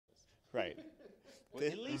Right. Well,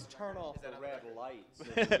 at least turn off the red lights so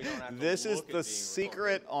that we don't have to This is look at the being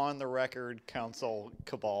secret on the record council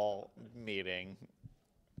cabal meeting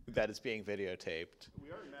that is being videotaped.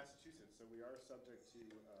 We are in Massachusetts, so we are subject to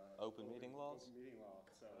Open meeting laws? Open meeting law.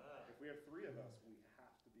 So if we have 3 of us, we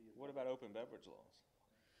have to be. What about open beverage laws?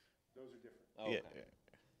 Those are different. Oh, okay. Yeah.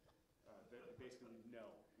 Basically, no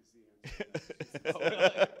is the answer. Oh,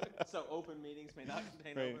 really? So open meetings may not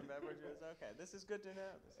contain Right. open beverages? Okay, this is good to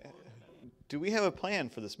know. This is good to know. Do we have a plan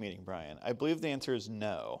for this meeting, Brian? I believe the answer is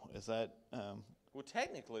no. Is that? Well,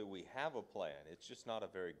 technically, we have a plan. It's just not a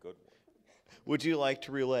very good one. Would you like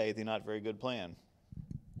to relay the not very good plan?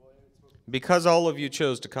 Because all of you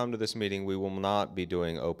chose to come to this meeting, we will not be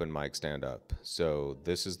doing open mic stand-up. So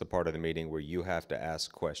this is the part of the meeting where you have to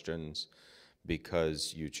ask questions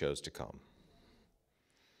because you chose to come.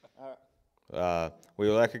 We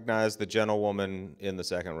will recognize the gentlewoman in the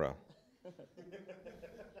second row.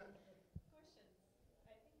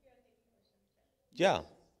 Yeah,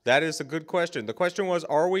 that is a good question. The question was,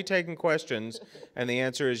 are we taking questions? And the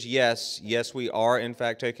answer is yes. Yes, we are, in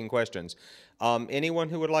fact, taking questions. Anyone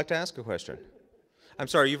who would like to ask a question? I'm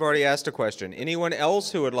sorry, you've already asked a question. Anyone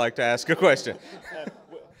else who would like to ask a question?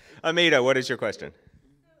 Amita, what is your question?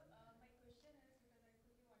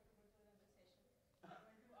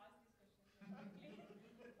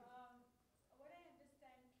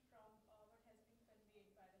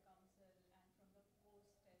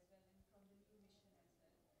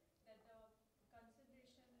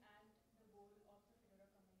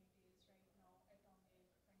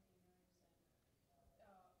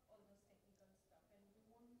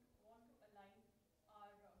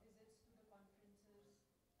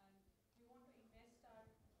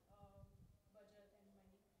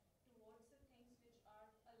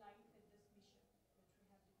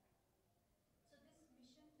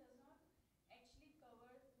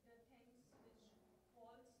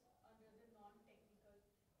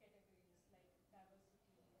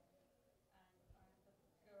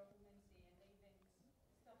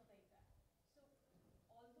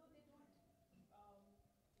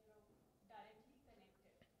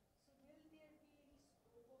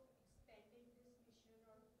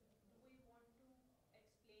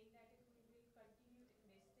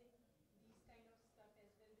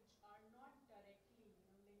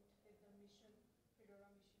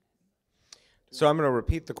 So I'm going to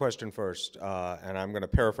repeat the question first, and I'm going to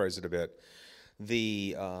paraphrase it a bit.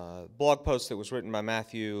 The blog post that was written by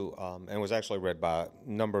Matthew and was actually read by a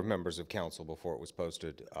number of members of council before it was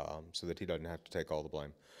posted, so that he doesn't have to take all the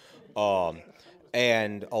blame.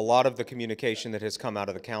 And a lot of the communication that has come out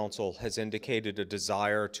of the council has indicated a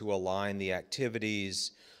desire to align the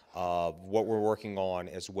activities of what we're working on,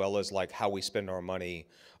 as well as like how we spend our money,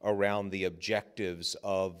 around the objectives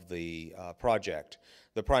of the project.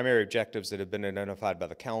 The primary objectives that have been identified by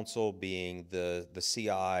the council being the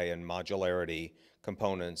CI and modularity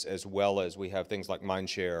components, as well as we have things like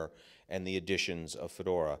Mindshare and the additions of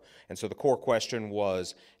Fedora. And so the core question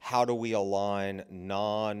was, how do we align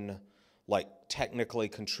technically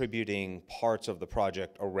contributing parts of the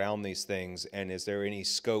project around these things, and is there any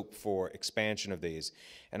scope for expansion of these?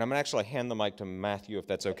 And I'm going to actually hand the mic to Matthew, if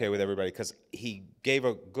that's okay with everybody, because he gave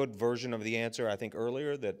a good version of the answer, I think,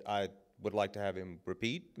 earlier that I would like to have him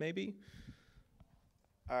repeat, maybe?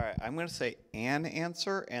 All right, I'm going to say an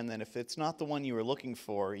answer, and then if it's not the one you were looking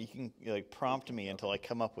for, you can prompt me until I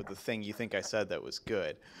come up with the thing you think I said that was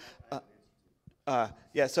good.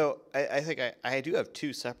 Yeah, so I think I do have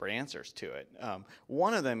 2 separate answers to it.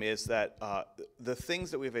 One of them is that the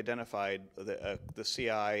things that we've identified, the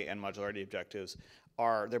CI and modularity objectives,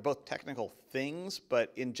 they're both technical things,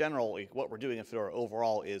 but in general, what we're doing in Fedora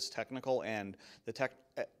overall is technical, and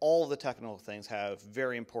all the technical things have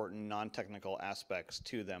very important non-technical aspects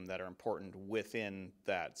to them that are important within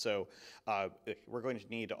that. So we're going to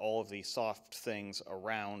need all of the soft things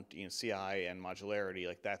around CI and modularity.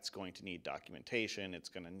 Like, that's going to need documentation, it's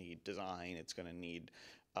going to need design, it's going to need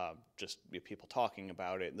just people talking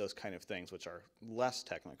about it, those kind of things, which are less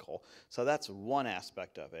technical. So that's one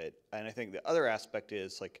aspect of it. And I think the other aspect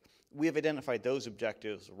is, we have identified those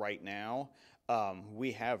objectives right now.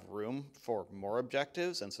 We have room for more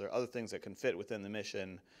objectives, and so there are other things that can fit within the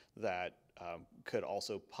mission that could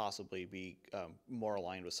also possibly be more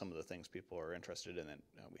aligned with some of the things people are interested in that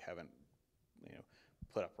we haven't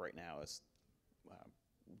put up right now as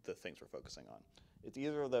the things we're focusing on. It's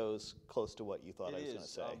either of those close to what you thought I was going to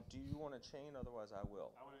say. Do you want to chain? Otherwise, I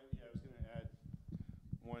will. I was going to add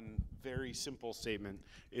One very simple statement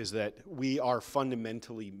is that we are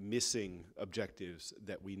fundamentally missing objectives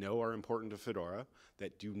that we know are important to Fedora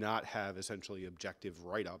that do not have essentially objective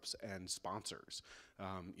write-ups and sponsors.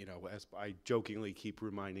 You know, as I jokingly keep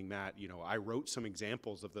reminding Matt, you know, I wrote some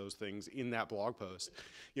examples of those things in that blog post.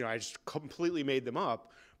 You know, I just completely made them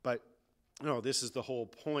up, but no, this is the whole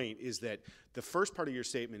point, is that the first part of your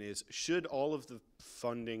statement is, should all of the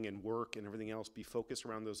funding and work and everything else be focused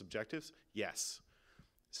around those objectives? Yes.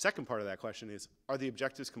 Second part of that question is, are the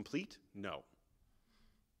objectives complete? No.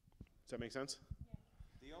 Does that make sense?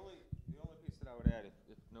 The only piece that I would add,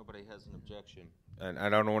 if nobody has an objection, and I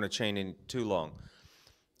don't want to chain in too long,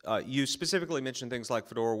 you specifically mentioned things like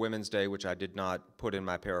Fedora Women's Day, which I did not put in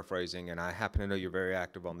my paraphrasing, and I happen to know you're very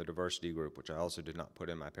active on the diversity group, which I also did not put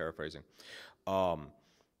in my paraphrasing.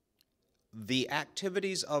 The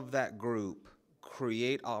activities of that group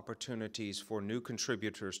create opportunities for new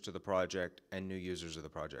contributors to the project and new users of the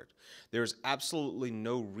project. There's absolutely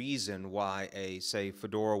no reason why a, say,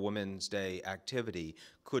 Fedora Women's Day activity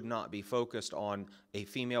could not be focused on a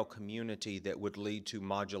female community that would lead to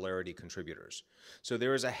modularity contributors. So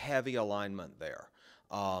there is a heavy alignment there.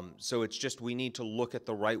 So it's just we need to look at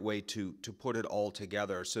the right way to put it all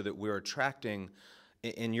together so that we're attracting,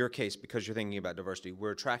 in your case, because you're thinking about diversity,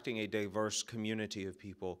 we're attracting a diverse community of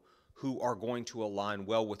people who are going to align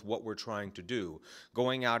well with what we're trying to do.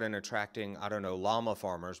 Going out and attracting, I don't know, llama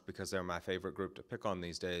farmers, because they're my favorite group to pick on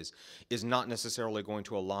these days, is not necessarily going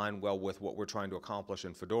to align well with what we're trying to accomplish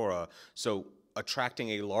in Fedora. So attracting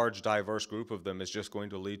a large, diverse group of them is just going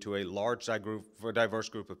to lead to a large, diverse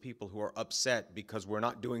group of people who are upset because we're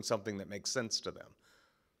not doing something that makes sense to them.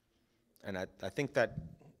 And I think that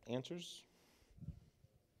answers?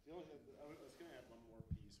 I was going to add one more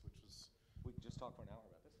piece, which was... We could just talk for an hour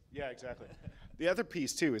about this. Yeah, exactly. The other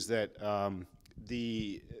piece, too, is that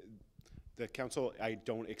the council, I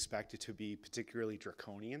don't expect it to be particularly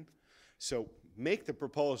draconian. So make the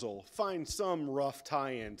proposal, find some rough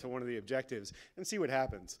tie-in to one of the objectives, and see what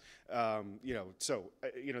happens. You know, so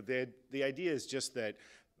you know, the idea is just that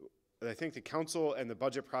I think the council and the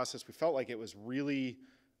budget process, we felt like it was really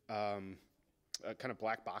kind of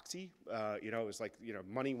black boxy. You know, it was like, you know,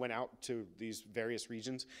 money went out to these various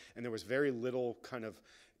regions, and there was very little kind of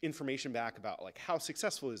information back about like, how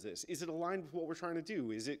successful is this? Is it aligned with what we're trying to do?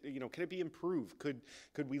 Is it, you know, can it be improved? Could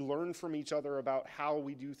we learn from each other about how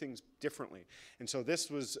we do things differently? And so this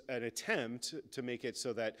was an attempt to make it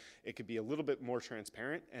so that it could be a little bit more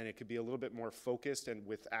transparent, and it could be a little bit more focused and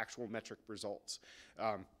with actual metric results.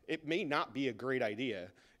 It may not be a great idea,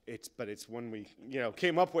 but it's one we, you know,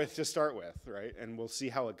 came up with to start with, right? And we'll see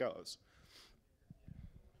how it goes.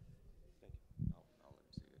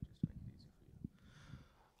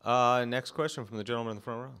 Next question from the gentleman in the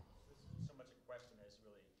front row. So much a question as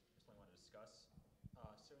really just what I want to discuss.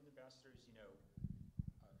 So in the ambassadors, you know,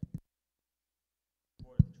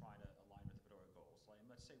 we're trying to align with the Fedora goals. Like,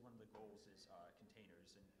 let's say one of the goals is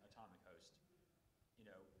containers and atomic host. You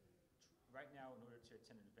know, right now, in order to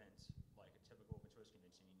attend an event like a typical open source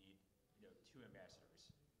convention, you need, you know, 2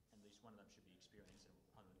 ambassadors, and at least one of them should be experienced and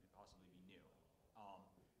one of them could possibly be new.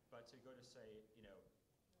 But to go to, say, you know,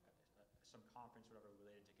 some conference, whatever,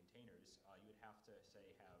 related to containers, you would have to, say,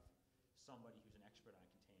 have somebody who's an expert on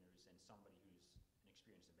containers and somebody who's an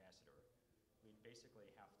experienced ambassador. We'd basically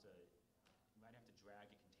have to, we might have to drag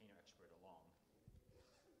a container expert along.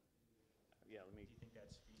 Yeah, let me. Do you think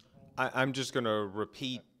that's feasible? I'm just going to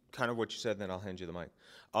repeat kind of what you said, then I'll hand you the mic.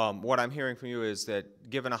 What I'm hearing from you is that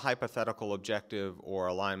given a hypothetical objective or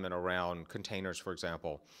alignment around containers, for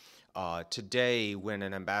example, today, when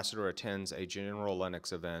an ambassador attends a general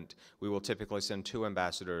Linux event, we will typically send 2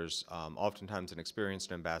 ambassadors, oftentimes an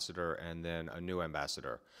experienced ambassador and then a new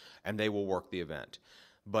ambassador, and they will work the event.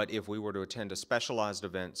 But if we were to attend a specialized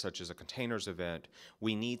event, such as a containers event,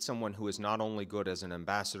 we need someone who is not only good as an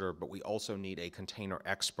ambassador, but we also need a container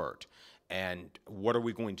expert. And what are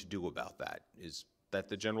we going to do about that? Is that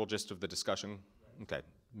the general gist of the discussion? Okay,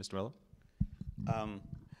 Mr. Miller?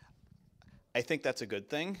 I think that's a good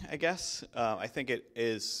thing, I guess. I think it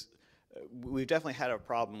is, we've definitely had a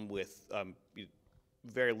problem with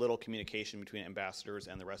very little communication between ambassadors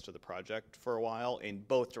and the rest of the project for a while in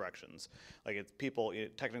both directions. Like, it's people,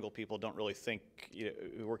 technical people don't really think,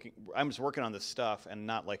 I'm just working on this stuff and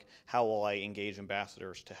not like, how will I engage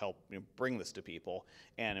ambassadors to help bring this to people?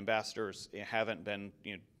 And ambassadors haven't been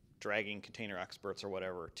dragging container experts or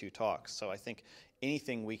whatever to talks. So I think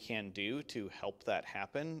anything we can do to help that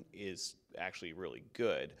happen is actually really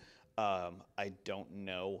good. I don't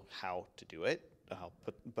know how to do it,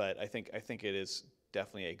 but I think it is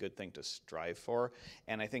definitely a good thing to strive for.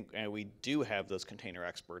 And I think we do have those container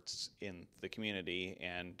experts in the community,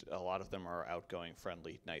 and a lot of them are outgoing,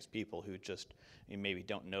 friendly, nice people who just maybe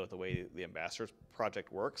don't know the way the Ambassadors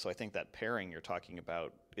Project works. So I think that pairing you're talking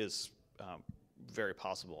about is very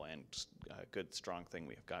possible and a good, strong thing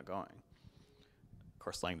we've got going. Of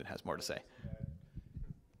course, Langdon has more to say.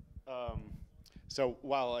 So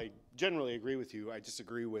while I generally agree with you, I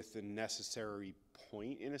disagree with the necessary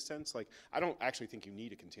point in a sense. Like, I don't actually think you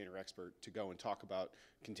need a container expert to go and talk about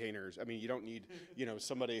containers. I mean, you don't need,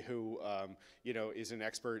 somebody who, is an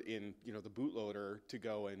expert in, the bootloader to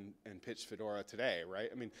go and pitch Fedora today, right?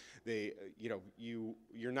 I mean,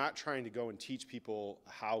 you're not trying to go and teach people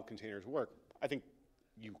how containers work. I think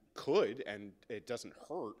you could, and it doesn't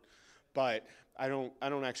hurt. But I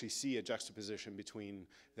don't actually see a juxtaposition between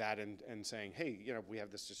that and saying, hey, we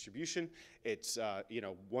have this distribution. It's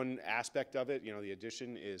one aspect of it. The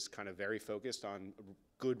edition is kind of very focused on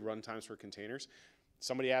good runtimes for containers.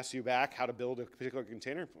 Somebody asks you back how to build a particular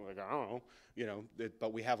container, like, I don't know,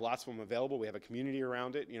 but we have lots of them available. We have a community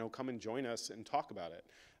around it. Come and join us and talk about it.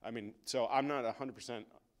 I mean, so I'm not 100%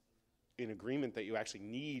 in agreement that you actually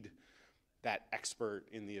need that expert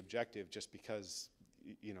in the objective just because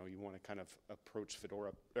you want to kind of approach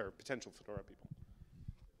Fedora or potential Fedora people.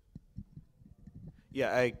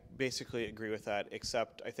 Yeah, I basically agree with that,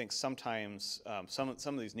 except I think sometimes some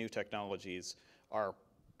of these new technologies are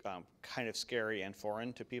kind of scary and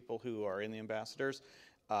foreign to people who are in the ambassadors.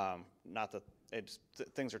 Not that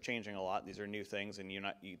things are changing a lot. These are new things, and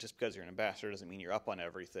just because you're an ambassador doesn't mean you're up on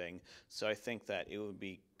everything. So I think that it would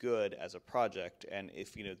be good as a project, and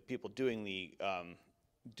if people doing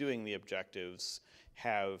the objectives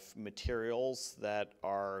have materials that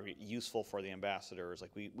are useful for the ambassadors.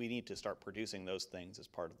 Like we need to start producing those things as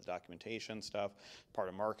part of the documentation stuff, part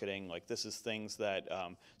of marketing. Like this is things that,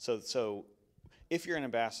 so if you're an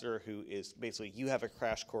ambassador who is basically, you have a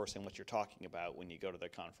crash course in what you're talking about when you go to the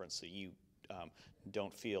conference, so you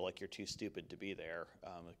don't feel like you're too stupid to be there.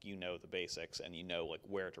 Like you know the basics, and you know like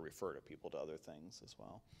where to refer to people to other things as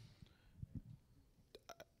well.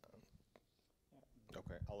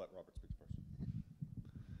 Okay, I'll let Robert speak first.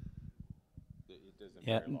 It isn't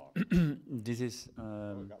Yeah, very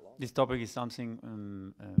long. This topic is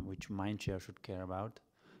something which Mindshare should care about,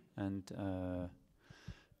 and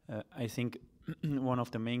I think one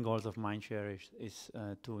of the main goals of Mindshare is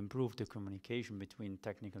to improve the communication between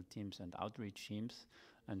technical teams and outreach teams,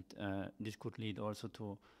 and this could lead also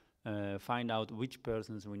to find out which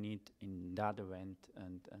persons we need in that event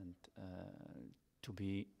and to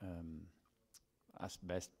be as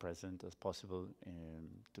best present as possible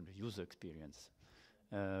to the user experience.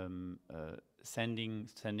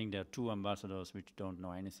 Sending their two ambassadors which don't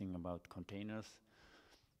know anything about containers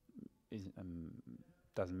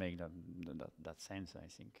doesn't make that sense, I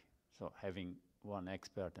think. So having one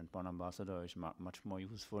expert and one ambassador is much more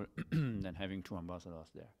useful than having two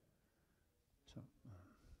ambassadors there. So.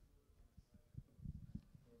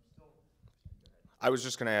 I was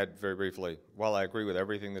just going to add very briefly, while I agree with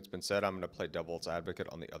everything that's been said, I'm going to play devil's advocate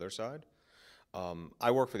on the other side.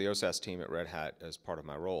 I work for the OSAS team at Red Hat as part of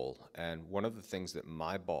my role, and one of the things that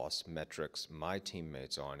my boss metrics my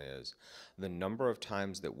teammates on is the number of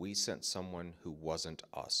times that we sent someone who wasn't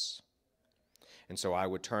us. And so I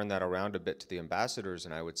would turn that around a bit to the ambassadors,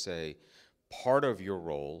 and I would say, part of your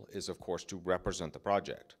role is, of course, to represent the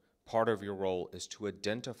project. Part of your role is to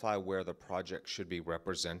identify where the project should be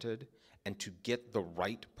represented and to get the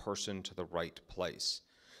right person to the right place.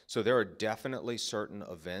 So there are definitely certain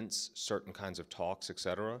events, certain kinds of talks,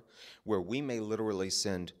 etc., where we may literally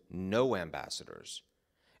send no ambassadors,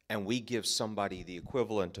 and we give somebody the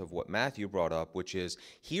equivalent of what Matthew brought up, which is,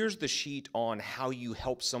 here's the sheet on how you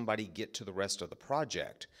help somebody get to the rest of the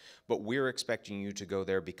project, but we're expecting you to go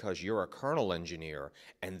there because you're a kernel engineer,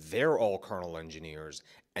 and they're all kernel engineers,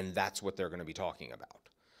 and that's what they're going to be talking about.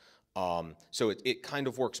 So it kind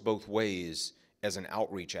of works both ways as an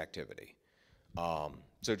outreach activity.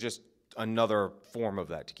 So just another form of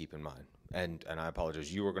that to keep in mind. And I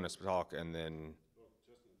apologize, you were going to talk and then...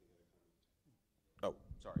 Oh,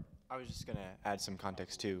 sorry. I was just going to add some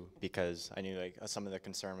context too, because I knew like some of the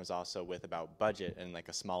concern was also with about budget and like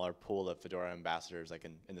a smaller pool of Fedora ambassadors, like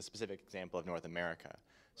in the specific example of North America.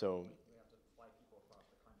 So... we have to fly people across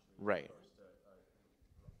the country. Right.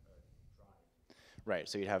 Right,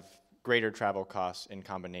 so you'd have greater travel costs in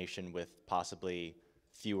combination with possibly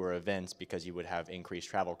fewer events because you would have increased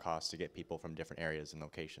travel costs to get people from different areas and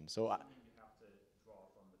locations. So you have to draw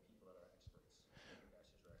from the people that are experts,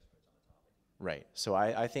 ambassadors are experts on the topic. Right, so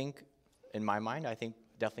I think, in my mind, I think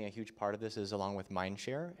definitely a huge part of this is along with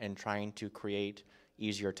Mindshare and trying to create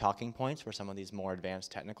easier talking points for some of these more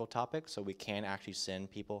advanced technical topics, so we can actually send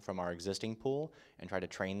people from our existing pool and try to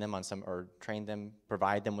train them on some, or train them,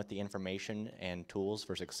 provide them with the information and tools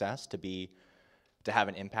for success to have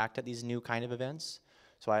an impact at these new kind of events.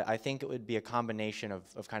 So I think it would be a combination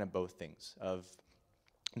of kind of both things, of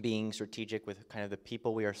being strategic with kind of the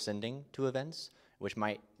people we are sending to events, which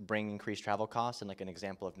might bring increased travel costs, and like an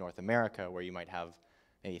example of North America, where you might have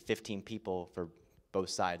maybe 15 people for both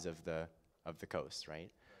sides of the coast,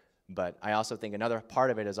 right? But I also think another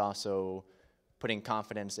part of it is also putting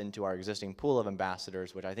confidence into our existing pool of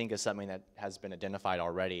ambassadors, which I think is something that has been identified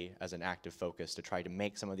already as an active focus, to try to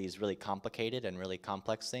make some of these really complicated and really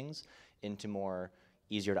complex things into more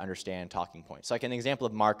easier to understand talking points. So like an example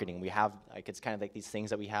of marketing, we have, like, it's kind of like these things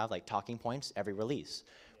that we have, like talking points every release.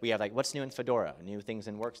 We have like, what's new in Fedora? New things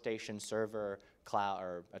in workstation, server, cloud,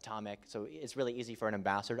 or atomic. So it's really easy for an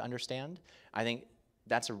ambassador to understand. I think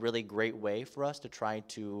that's a really great way for us to try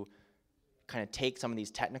to kind of take some of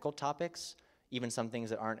these technical topics, even some things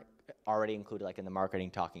that aren't already included like in the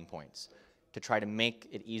marketing talking points, to try to make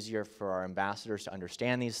it easier for our ambassadors to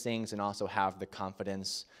understand these things and also have the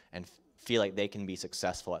confidence and feel like they can be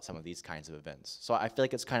successful at some of these kinds of events. So I feel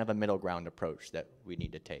like it's kind of a middle ground approach that we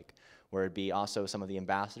need to take, where it'd be also some of the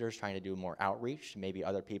ambassadors trying to do more outreach, maybe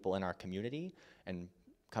other people in our community, and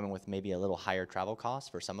coming with maybe a little higher travel costs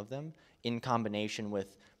for some of them, in combination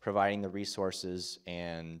with providing the resources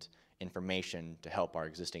and information to help our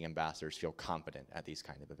existing ambassadors feel confident at these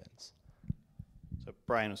kind of events. So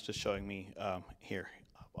Brian was just showing me here.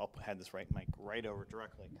 I'll have this mic right over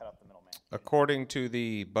directly, cut out the middleman. According to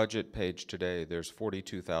the budget page today, there's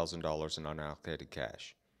 $42,000 in unallocated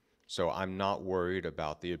cash. So I'm not worried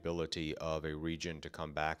about the ability of a region to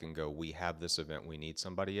come back and go, we have this event we need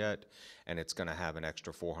somebody at, and it's going to have an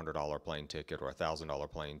extra $400 plane ticket or a $1,000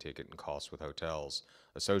 plane ticket and costs with hotels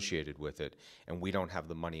associated with it, and we don't have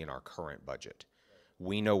the money in our current budget.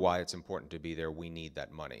 We know why it's important to be there. We need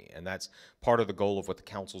that money. And that's part of the goal of what the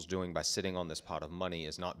council's doing by sitting on this pot of money,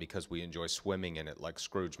 is not because we enjoy swimming in it like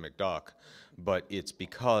Scrooge McDuck, but it's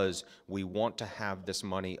because we want to have this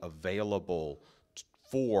money available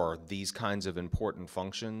for these kinds of important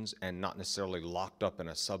functions and not necessarily locked up in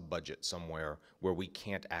a sub-budget somewhere where we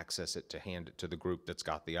can't access it to hand it to the group that's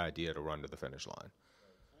got the idea to run to the finish line.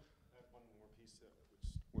 One more piece,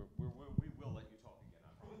 we will let you talk again,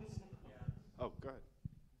 I promise. Yeah. Oh, go ahead.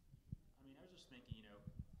 I mean, I was just thinking,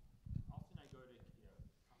 often I go to,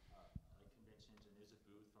 like conventions, and there's a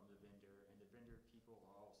booth from the vendor, and the vendor people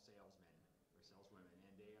are all salesmen or saleswomen,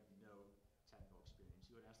 and they have no technical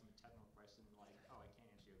experience. You would ask them a technical question like, oh, I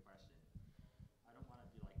can't answer your question. I don't want to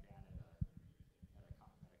be like that at a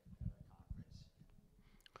conference.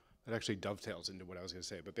 That actually dovetails into what I was going to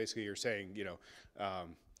say, but basically you're saying,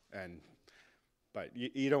 but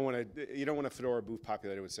you don't want a Fedora booth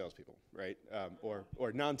populated with salespeople, right? Or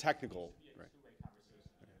non-technical, right?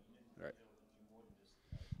 Right.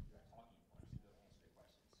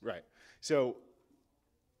 Right. So,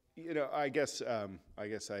 I guess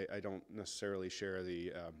I don't necessarily share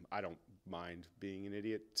the. I don't mind being an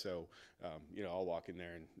idiot, so I'll walk in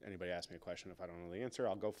there and anybody asks me a question, if I don't know the answer,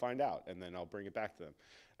 I'll go find out and then I'll bring it back to them.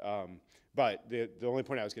 But the only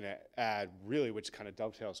point I was going to add, really, which kind of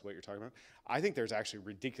dovetails what you're talking about, I think there's actually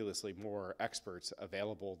ridiculously more experts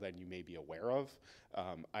available than you may be aware of.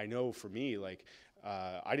 I know for me,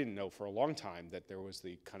 I didn't know for a long time that there was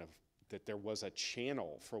that there was a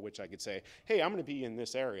channel for which I could say, hey, I'm going to be in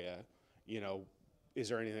this area, is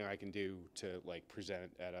there anything I can do to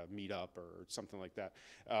present at a meetup or something like that?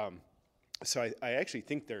 So I actually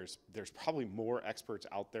think there's probably more experts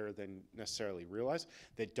out there than necessarily realize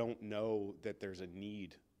that don't know that there's a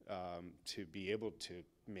need to be able to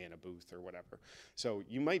man a booth or whatever. So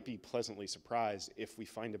you might be pleasantly surprised if we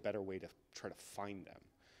find a better way to try to find them.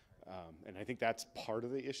 And I think that's part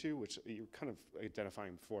of the issue, which you're kind of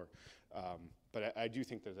identifying before. But I do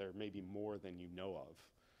think that there may be more than you know of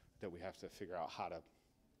that we have to figure out how to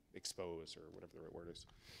expose, or whatever the right word is.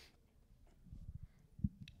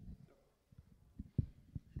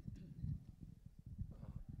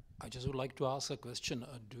 I just would like to ask a question.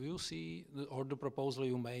 Do you see the proposal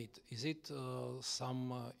you made, is it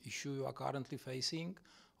some issue you are currently facing,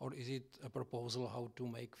 or is it a proposal how to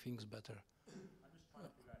make things better? I'm just trying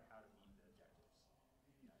to figure out how to meet the objectives.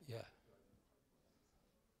 Yeah.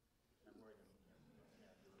 I'm worried that we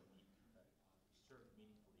can't really serve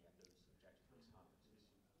meaningfully at those objective-based conferences,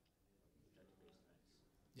 objective-based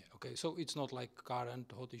events. Yeah. Okay. So it's not like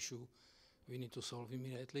current hot issue we need to solve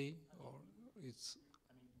immediately, or it's.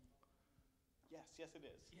 Yes, it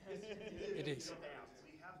is. It is.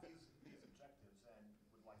 We have these objectives and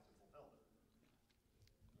would like to fulfill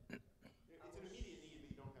them. It's an immediate need.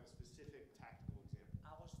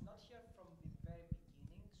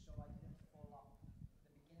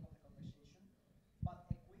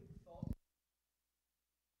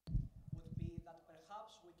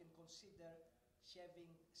 consider having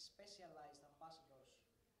specialized ambassadors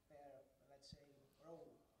per, let's say, role?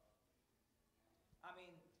 I mean,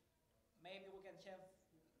 maybe we can have,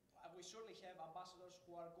 we surely have ambassadors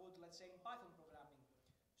who are good, let's say, in Python programming.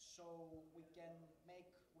 So we can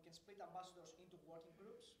split ambassadors into working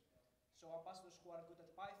groups. So ambassadors who are good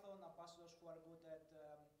at Python, ambassadors who are good at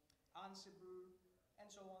Ansible, and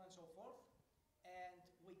so on and so forth. And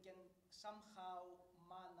we can somehow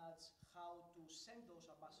manage how to send those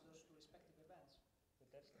ambassadors to respective events.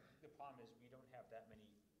 But that's the problem is we don't have that many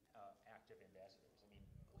active ambassadors. I mean,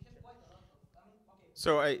 we have quite a lot of, okay.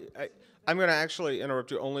 So I'm going to actually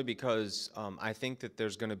interrupt you only because I think that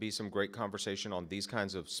there's going to be some great conversation on these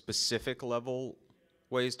kinds of specific level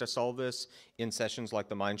ways to solve this in sessions like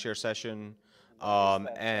the Mindshare session.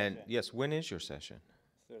 And yes, when is your session?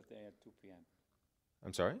 Thursday at 2 p.m.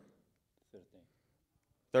 I'm sorry?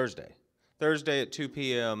 Thursday. Thursday at 2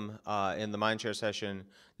 p.m. In the Mindshare session.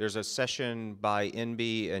 There's a session by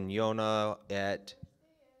NB and Yona at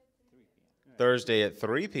Thursday at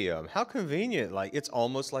 3 p.m. How convenient. Like, it's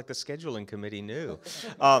almost like the scheduling committee knew.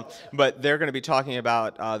 But they're going to be talking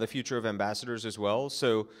about the future of ambassadors as well.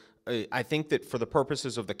 So I think that for the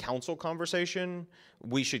purposes of the council conversation,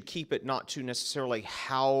 we should keep it not to necessarily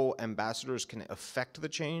how ambassadors can affect the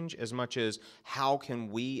change as much as how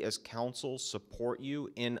can we as council support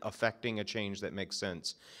you in affecting a change that makes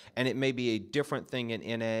sense. And it may be a different thing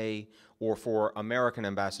in NA or for American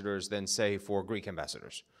ambassadors than, say, for Greek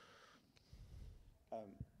ambassadors.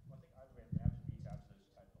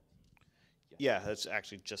 Yeah, that's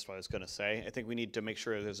actually just what I was going to say. I think we need to make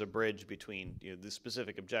sure there's a bridge between the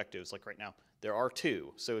specific objectives. Like right now, there are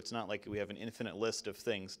two, so it's not like we have an infinite list of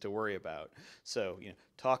things to worry about. So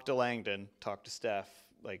talk to Langdon, talk to Steph,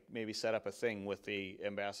 like maybe set up a thing with the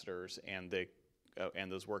ambassadors and the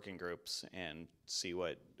and those working groups, and see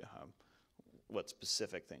what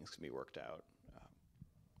specific things can be worked out.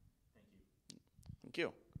 Thank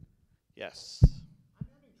you. Yes. I'm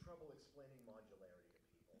having trouble explaining modularity to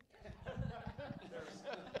people.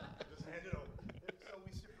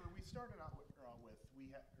 So we started out with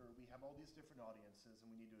we have all these different audiences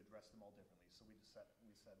and we need to address them all differently. So we said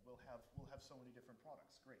we'll have so many different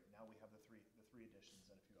products. Great. Now we have the three editions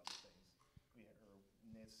and a few other things.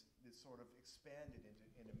 It's sort of expanded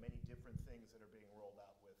into many different things that are being rolled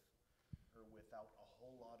out without a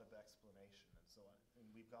whole lot of explanation. And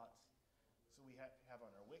we have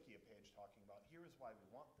on our wiki a page talking about here is why we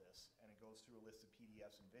want this, and it goes through a list of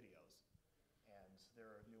PDFs and videos, and there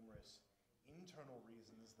are numerous internal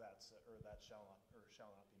reasons that shall not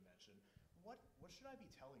be mentioned. What should I be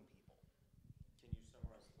telling people? Can you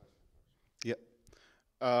summarize the question first? Yep.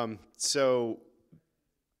 So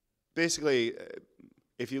basically,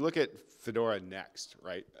 if you look at Fedora Next,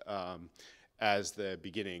 right, as the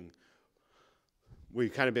beginning,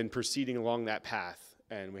 we've kind of been proceeding along that path.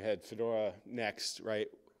 And we had Fedora Next, right?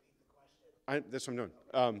 That's what I'm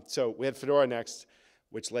doing. So we had Fedora Next,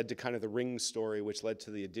 which led to kind of the ring story, which led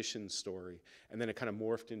to the edition story. And then it kind of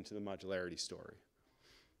morphed into the modularity story.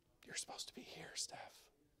 You're supposed to be here, Steph.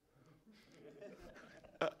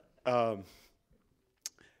 And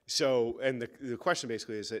the question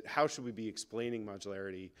basically is that how should we be explaining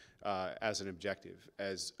modularity as an objective?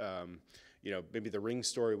 As maybe the ring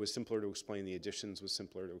story was simpler to explain, the additions was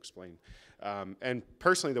simpler to explain. And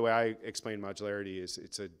personally, the way I explain modularity is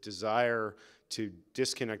it's a desire to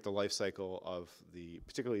disconnect the life cycle of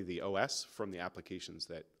particularly the OS from the applications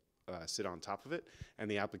that sit on top of it and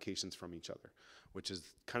the applications from each other, which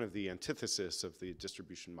is kind of the antithesis of the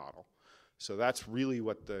distribution model. So that's really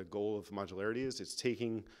what the goal of modularity is. It's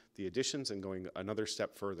taking the additions and going another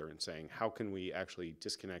step further and saying, how can we actually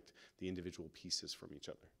disconnect the individual pieces from each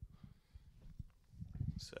other?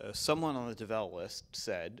 So someone on the develop list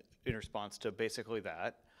said, in response to basically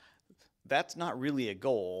that's not really a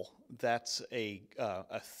goal. That's a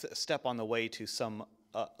step on the way to some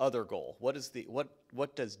other goal. What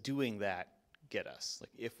does doing that get us?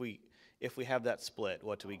 Like if we have that split,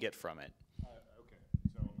 what do we get from it? Okay,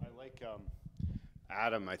 so I like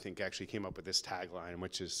Adam. I think actually came up with this tagline,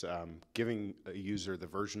 which is giving a user the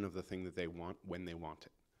version of the thing that they want when they want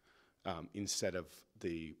it. Instead of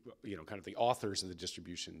the kind of the authors of the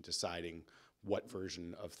distribution deciding what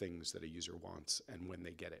version of things that a user wants and when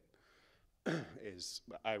they get it.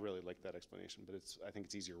 I really like that explanation, but I think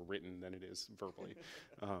it's easier written than it is verbally.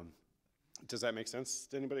 Does that make sense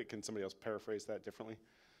to anybody? Can somebody else paraphrase that differently?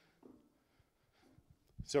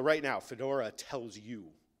 So right now, Fedora tells you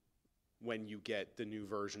when you get the new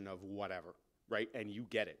version of whatever, right? And you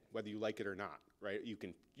get it, whether you like it or not, right? You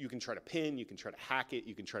can try to pin, you can try to hack it,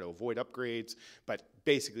 you can try to avoid upgrades, but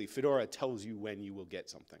basically Fedora tells you when you will get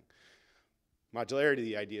something. Modularity,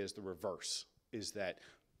 the idea is the reverse, is that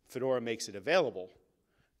Fedora makes it available,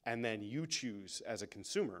 and then you choose as a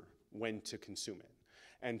consumer when to consume it.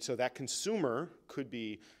 And so that consumer could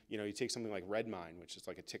be, you take something like Redmine, which is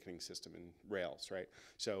like a ticketing system in Rails, right?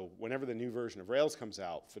 So whenever the new version of Rails comes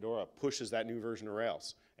out, Fedora pushes that new version of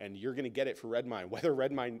Rails, and you're going to get it for Redmine, whether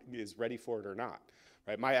Redmine is ready for it or not,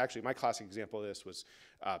 right? My classic example of this was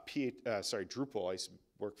Drupal. I used to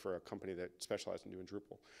work for a company that specialized in doing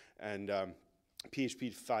Drupal, and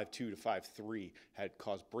PHP 5.2 to 5.3 had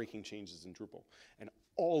caused breaking changes in Drupal, and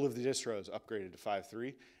all of the distros upgraded to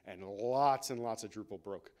 5.3, and lots of Drupal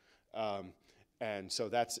broke. And so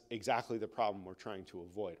that's exactly the problem we're trying to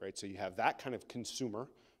avoid, right? So you have that kind of consumer,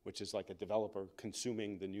 which is like a developer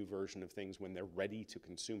consuming the new version of things when they're ready to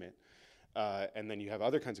consume it. And then you have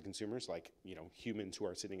other kinds of consumers, like humans who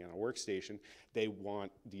are sitting on a workstation. They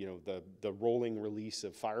want the rolling release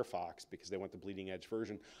of Firefox because they want the bleeding edge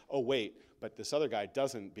version. Oh wait, but this other guy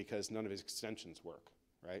doesn't because none of his extensions work,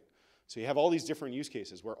 right? So you have all these different use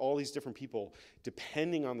cases where all these different people,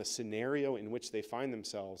 depending on the scenario in which they find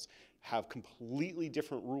themselves, have completely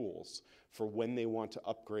different rules for when they want to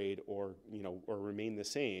upgrade or remain the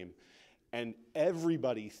same. And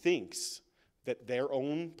everybody thinks that their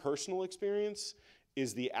own personal experience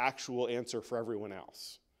is the actual answer for everyone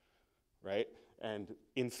else, right? And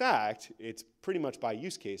in fact, it's pretty much by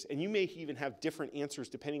use case. And you may even have different answers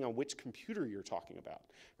depending on which computer you're talking about,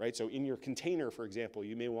 right? So in your container, for example,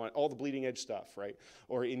 you may want all the bleeding edge stuff, right?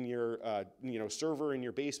 Or in your server in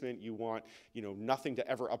your basement, you want nothing to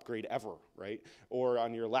ever upgrade ever, right? Or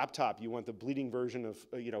on your laptop, you want the bleeding version of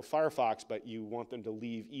Firefox, but you want them to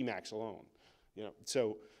leave Emacs alone.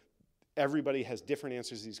 So everybody has different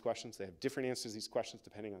answers to these questions. They have different answers to these questions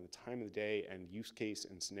depending on the time of the day and use case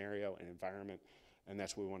and scenario and environment, and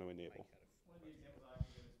that's what we want to enable. One of the examples I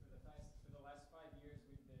give is for the last 5 years,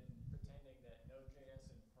 we've been pretending that Node.js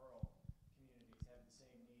and Perl communities have the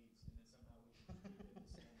same needs, and that somehow we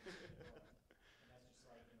should keep it the same. And that's just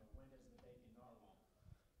like, when does the bacon narwhal?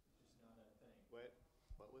 It's just not a thing.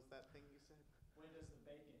 What was that thing you said? When does the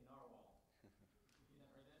bacon narwhal? Have you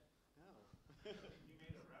not heard that? No. You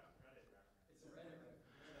made a Reddit reference. It's a Reddit reference.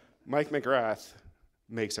 Mike McGrath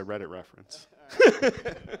makes a Reddit reference. Do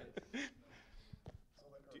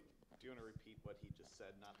you want to repeat what he just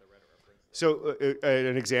said, not the Reddit reference? So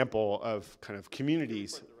an example of kind of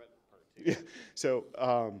communities. Yeah, so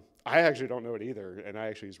I actually don't know it either, and I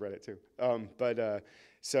actually use Reddit too.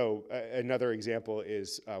 So another example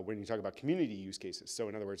is when you talk about community use cases. So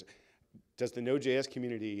in other words, does the Node.js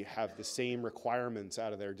community have the same requirements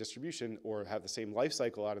out of their distribution, or have the same life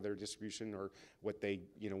cycle out of their distribution, or what they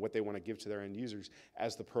want to give to their end users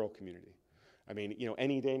as the Perl community? I mean,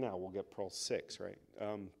 any day now we'll get Perl 6, right?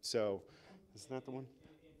 So isn't that the one?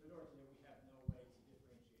 In Fedora today, we have no way to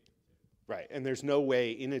differentiate the two. Right, and there's no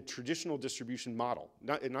way in a traditional distribution model,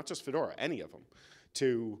 not just Fedora, any of them,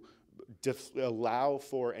 to allow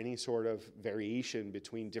for any sort of variation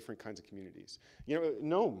between different kinds of communities.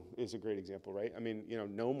 GNOME is a great example, right? I mean,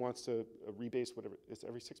 GNOME wants to rebase whatever, it's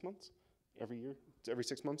every 6 months? Every year? It's every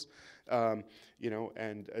 6 months? And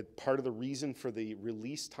part of the reason for the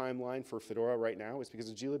release timeline for Fedora right now is because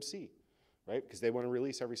of glibc, right? Because they want to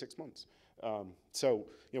release every 6 months. So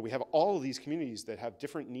we have all of these communities that have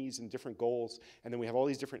different needs and different goals, and then we have all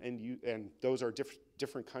these different and those are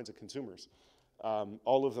different kinds of consumers.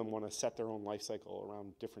 All of them want to set their own life cycle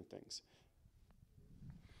around different things.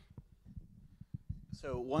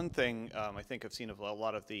 So one thing I think I've seen of a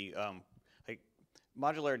lot of the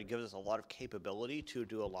modularity gives us a lot of capability to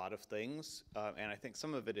do a lot of things, and I think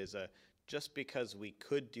some of it is just because we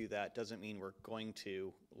could do that doesn't mean we're going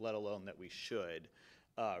to, let alone that we should.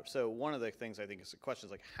 So one of the things I think is the question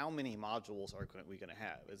is how many modules are we going to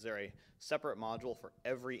have? Is there a separate module for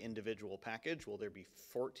every individual package? Will there be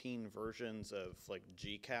 14 versions of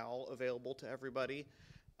GCal available to everybody?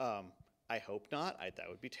 I hope not. That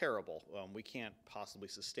would be terrible. We can't possibly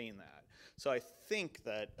sustain that. So I think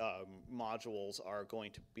that modules are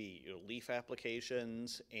going to be Leaf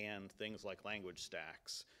applications and things like language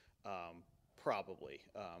stacks. Probably,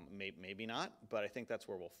 maybe not, but I think that's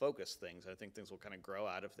where we'll focus things. I think things will kind of grow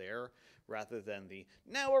out of there rather than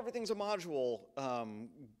now everything's a module,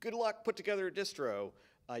 good luck, put together a distro.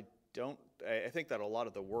 I think that a lot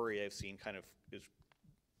of the worry I've seen kind of is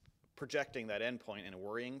projecting that endpoint and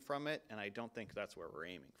worrying from it, and I don't think that's where we're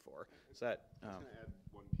aiming for. So that, I was going to add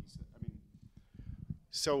one piece.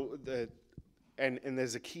 So and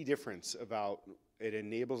there's a key difference about it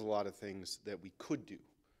enables a lot of things that we could do.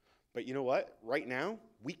 But you know what? Right now,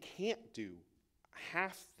 we can't do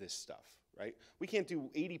half this stuff, right? We can't do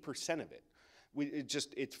 80% of it.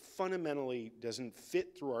 It fundamentally doesn't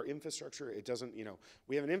fit through our infrastructure. It doesn't,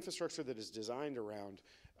 we have an infrastructure that is designed around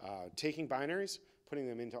taking binaries, putting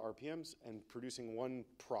them into RPMs, and producing one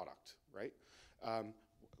product, right?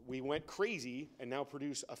 We went crazy and now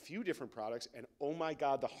produce a few different products, and oh my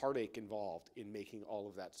God, the heartache involved in making all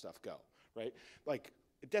of that stuff go, right? Like,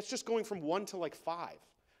 that's just going from 1 to like 5,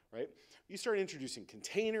 right? You start introducing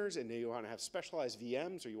containers, and then you want to have specialized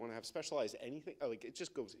VMs, or you want to have specialized anything, like it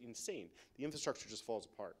just goes insane. The infrastructure just falls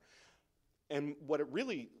apart. And what it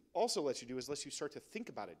really also lets you do is lets you start to think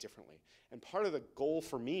about it differently. And part of the goal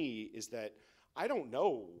for me is that I don't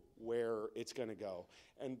know where it's going to go.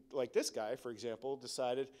 And like this guy, for example,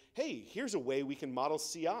 decided, hey, here's a way we can model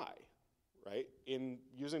CI, right, in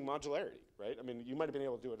using modularity, right? I mean, you might have been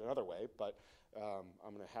able to do it another way, but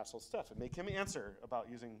I'm going to hassle Steph and make him answer about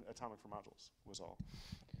using atomic for modules, was all.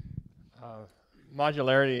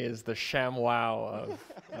 Modularity is the ShamWow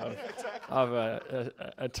of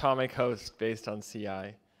atomic host based on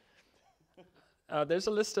CI. There's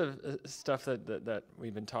a list of stuff that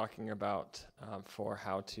we've been talking about for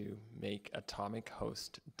how to make atomic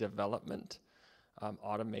host development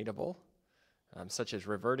automatable, such as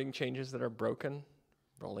reverting changes that are broken,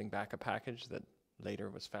 rolling back a package that later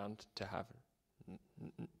was found to have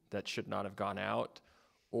that should not have gone out,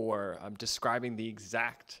 or describing the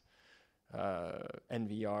exact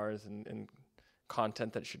NVRs and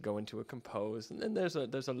content that should go into a compose. And then there's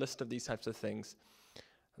a list of these types of things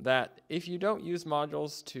that if you don't use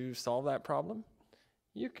modules to solve that problem,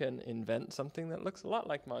 you can invent something that looks a lot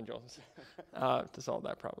like modules to solve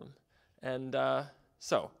that problem. And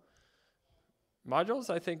so modules,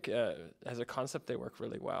 I think, as a concept, they work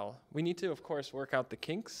really well. We need to, of course, work out the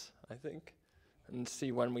kinks, I think, and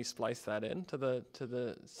see when we splice that into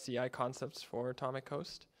the CI concepts for atomic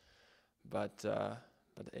host. But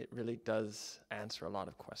it really does answer a lot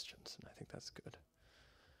of questions, and I think that's good.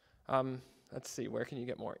 Let's see, where can you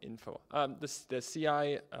get more info? The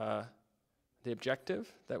CI, the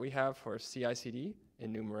objective that we have for CI/CD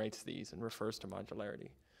enumerates these and refers to modularity.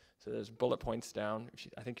 So there's bullet points down.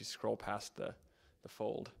 I think you scroll past the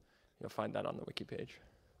fold, you'll find that on the wiki page.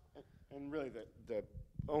 And really, the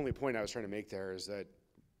only point I was trying to make there is that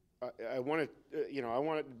I wanted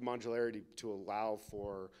modularity to allow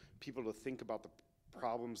for people to think about the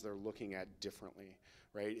problems they're looking at differently,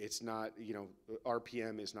 right? It's not,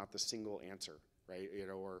 RPM is not the single answer, right?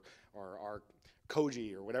 Or our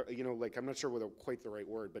Koji or whatever, like I'm not sure whether quite the right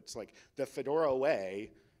word, but it's like the Fedora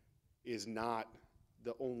way is not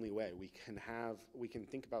the only way. We can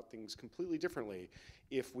think about things completely differently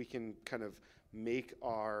if we can kind of make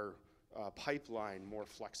our pipeline more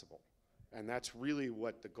flexible. And that's really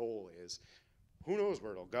what the goal is. Who knows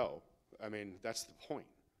where it'll go? I mean, that's the point,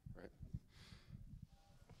 right?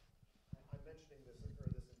 I'm mentioning this in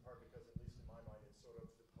part because, at least in my mind, it's sort of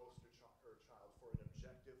the poster child for an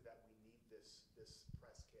objective that we need this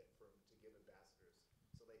press kit to give ambassadors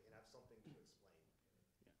so they can have something to explain.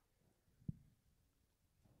 Yeah.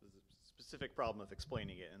 There's a specific problem of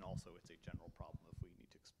explaining it, and also it's a general problem if we need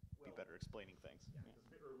to be better explaining things. Yeah,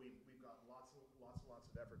 because we've got lots of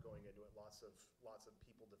effort going into it, lots of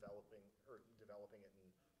people developing it and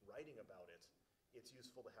writing about it. It's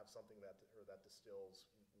useful to have something that distills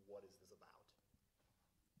what is this about.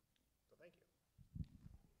 So thank you.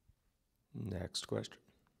 Next question.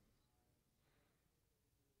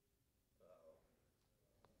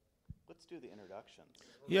 Let's do the introductions.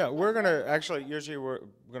 Yeah, we're gonna actually. Usually, we're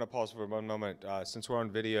gonna pause for one moment since we're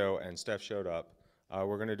on video and Steph showed up.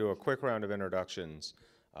 We're gonna do a quick round of introductions,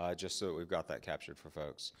 just so that we've got that captured for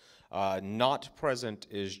folks. Not present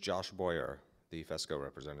is Josh Boyer, the FESCO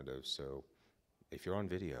representative. So, if you're on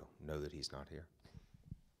video, know that he's not here.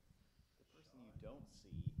 The person you don't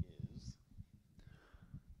see is.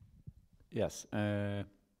 Yes,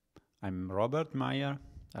 I'm Robert Meyer,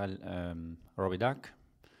 Robiduck.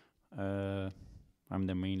 I'm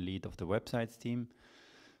the main lead of the websites team.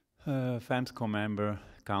 FAMSCO member,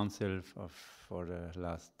 council for the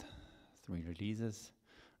last 3 releases,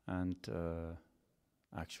 and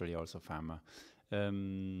actually also FAMA.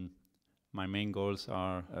 My main goals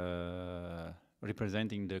are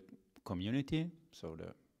representing the community, so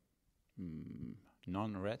the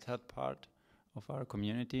non-Red Hat part of our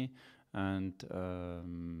community, and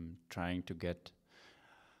trying to get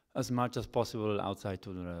as much as possible outside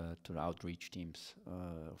to the outreach teams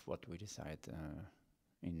of what we decide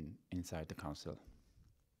inside the council.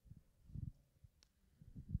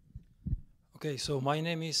 Okay, so my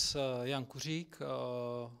name is Jan Kuřík.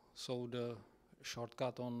 So the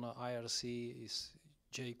shortcut on IRC is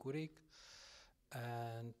J Kurík.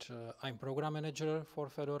 and I'm program manager for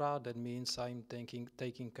Fedora. That means I'm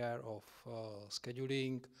taking care of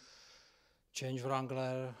scheduling, change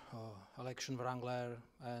wrangler, election wrangler,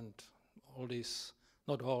 and all this,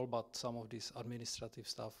 not all, but some of this administrative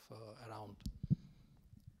stuff around.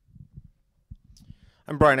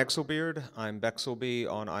 I'm Brian Exelbeard. I'm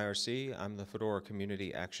Bexelby on IRC. I'm the Fedora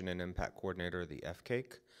Community Action and Impact Coordinator, the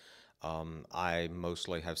FCAIC. I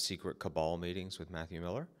mostly have secret cabal meetings with Matthew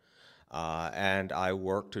Miller. And I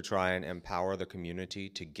work to try and empower the community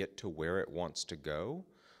to get to where it wants to go,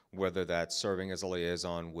 whether that's serving as a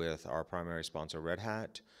liaison with our primary sponsor, Red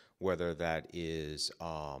Hat, whether that is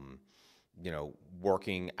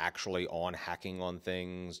working actually on hacking on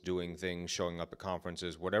things, doing things, showing up at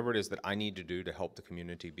conferences, whatever it is that I need to do to help the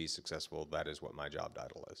community be successful, that is what my job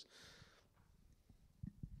title is.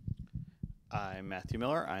 I'm Matthew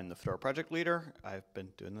Miller. I'm the Fedora project leader. I've been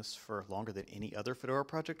doing this for longer than any other Fedora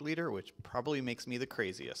project leader, which probably makes me the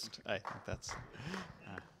craziest. I think that's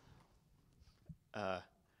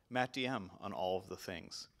Matt DM on all of the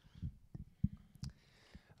things.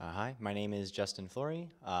 Hi, my name is Justin Flory.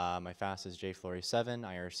 My FAS is JFlory7,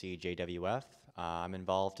 IRC JWF. I'm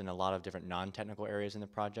involved in a lot of different non-technical areas in the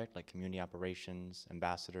project, like community operations,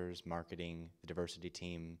 ambassadors, marketing, the diversity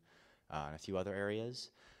team, and a few other areas.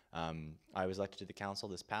 I was elected to the council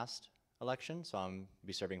this past election, so I'm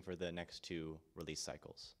be serving for the next 2 release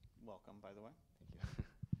cycles. Welcome, by the way. Thank you.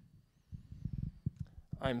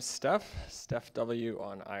 I'm Steph W.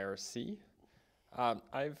 on IRC.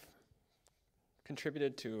 I've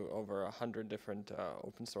contributed to over 100 different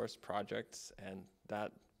open source projects, and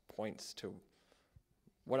that points to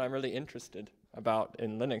what I'm really interested about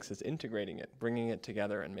in Linux is integrating it, bringing it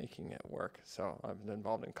together and making it work. So I've been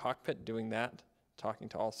involved in Cockpit doing that, talking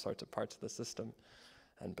to all sorts of parts of the system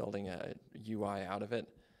and building a UI out of it.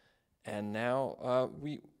 And now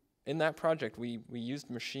in that project, we used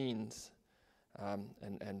machines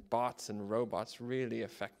and bots and robots really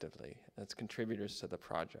effectively as contributors to the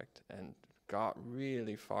project, and got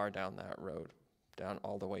really far down that road, down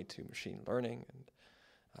all the way to machine learning and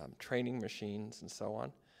training machines and so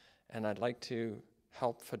on. And I'd like to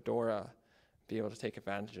help Fedora be able to take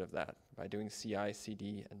advantage of that by doing CI,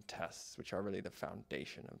 CD, and tests, which are really the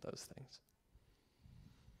foundation of those things.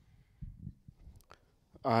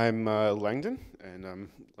 I'm Langdon, and I'm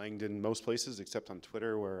Langdon most places except on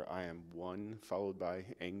Twitter, where I am 1 followed by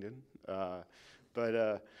Angdon.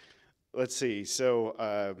 Let's see.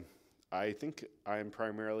 So I think I'm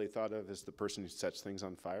primarily thought of as the person who sets things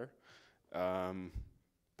on fire.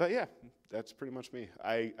 But yeah, that's pretty much me.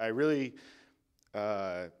 I really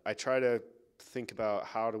I try to think about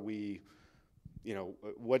how do we,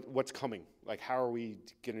 what's coming? Like, how are we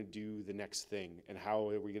going to do the next thing, and how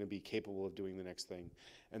are we going to be capable of doing the next thing?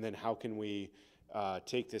 And then how can we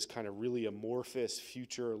take this kind of really amorphous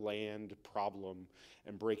future land problem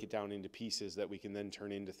and break it down into pieces that we can then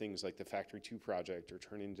turn into things like the Factory 2 project, or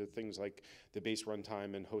turn into things like the base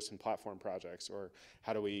runtime and host and platform projects? Or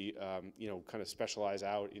how do we, kind of specialize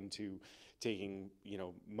out into taking,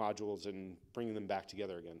 modules and bringing them back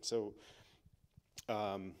together again? So,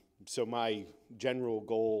 so my general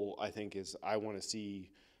goal, I think, is I want to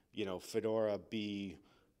see, Fedora be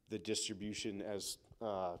the distribution as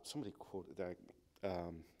somebody quoted that.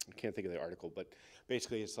 I can't think of the article, but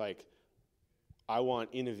basically it's like, I want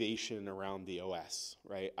innovation around the OS,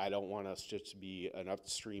 right? I don't want us just to be an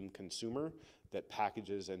upstream consumer that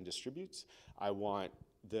packages and distributes. I want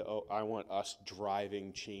us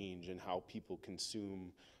driving change in how people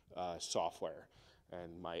consume software.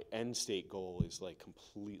 And my end state goal is like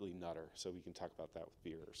completely nutter, so we can talk about that with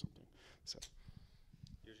beer or something. So.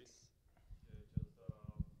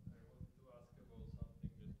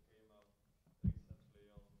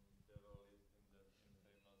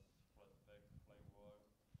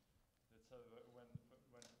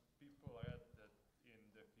 When people read that in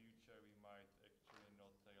the future we might actually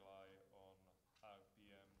not rely on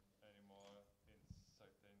RPM anymore in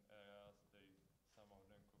certain areas, some of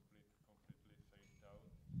them completely phased out.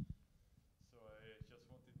 So I just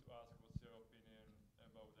wanted to ask, what's your opinion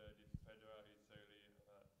about that? If Fedora is really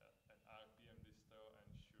an RPM distro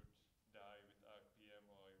and should die with RPM,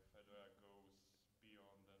 or if Fedora goes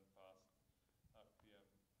beyond and past RPM?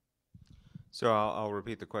 So I'll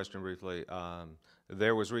repeat the question briefly.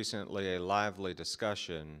 There was recently a lively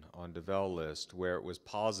discussion on DevelList where it was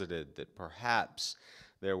posited that perhaps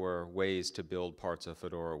there were ways to build parts of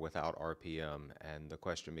Fedora without RPM, and the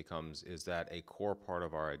question becomes, is that a core part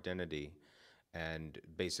of our identity? And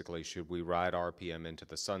basically, should we ride RPM into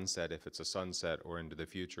the sunset if it's a sunset, or into the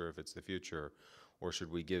future if it's the future? Or should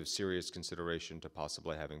we give serious consideration to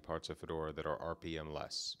possibly having parts of Fedora that are RPM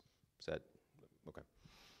less? Is that Okay.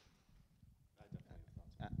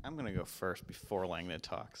 I'm going to go first before Langdon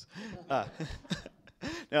talks.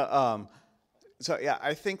 No, so yeah,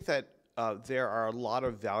 I think that there are a lot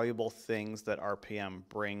of valuable things that RPM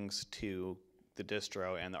brings to the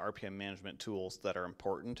distro and the RPM management tools that are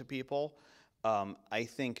important to people. I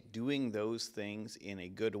think doing those things in a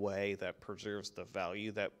good way that preserves the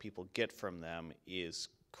value that people get from them is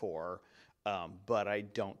core. But I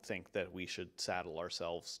don't think that we should saddle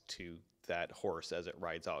ourselves to that horse as it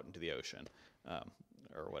rides out into the ocean,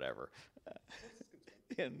 or whatever.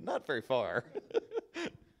 Yeah, not very far.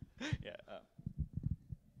 Yeah.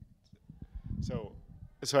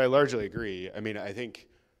 So I largely agree. I mean, I think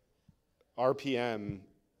RPM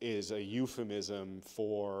is a euphemism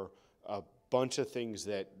for a bunch of things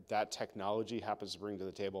that technology happens to bring to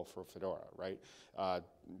the table for Fedora, right?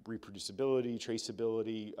 Reproducibility,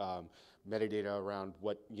 traceability, metadata around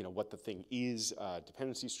what the thing is,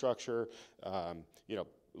 dependency structure,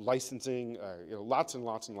 licensing, lots and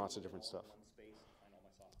lots and lots of different stuff.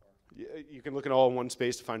 You can look at all in one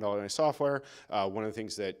space to find all my software. One of the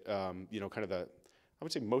things that, I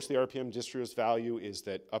would say most of the RPM distros value is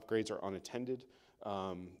that upgrades are unattended,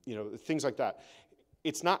 things like that.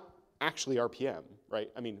 It's not actually RPM, right?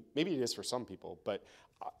 I mean, maybe it is for some people, but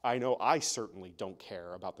I know I certainly don't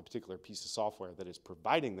care about the particular piece of software that is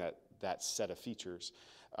providing that set of features.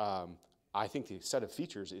 I think the set of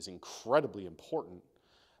features is incredibly important.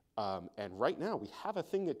 And right now, we have a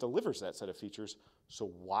thing that delivers that set of features, so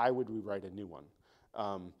why would we write a new one?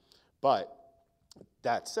 But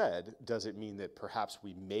that said, does it mean that perhaps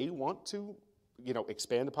we may want to,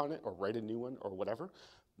 expand upon it or write a new one or whatever?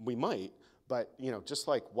 We might, but, just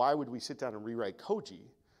like why would we sit down and rewrite Koji?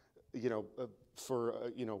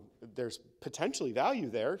 There's potentially value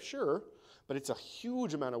there, sure, but it's a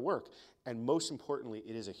huge amount of work. And most importantly,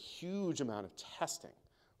 it is a huge amount of testing,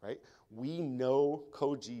 right? We know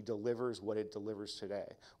Koji delivers what it delivers today.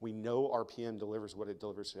 We know RPM delivers what it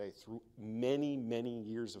delivers today through many, many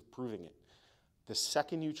years of proving it. The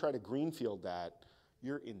second you try to greenfield that,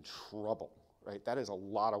 you're in trouble, right? That is a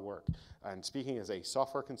lot of work. And speaking as a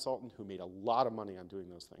software consultant who made a lot of money on doing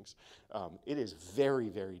those things, it is very,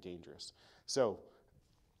 very dangerous. So,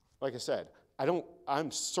 like I said,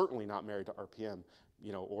 I'm certainly not married to RPM,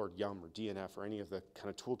 or Yum or DNF or any of the kind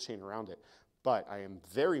of tool chain around it. But I am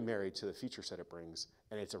very married to the feature set it brings,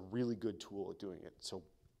 and it's a really good tool at doing it. So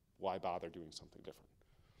why bother doing something different?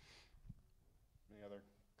 Any other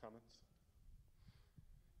comments?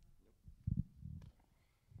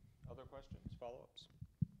 Other questions, follow-ups?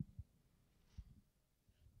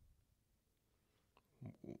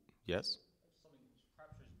 Yes? Something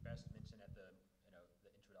perhaps was best mentioned at the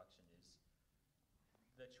introduction is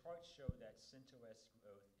the charts show that CentOS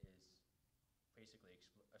growth is basically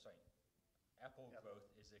Apple growth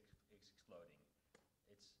is exploding.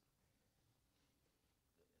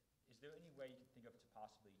 Is there any way you can think of to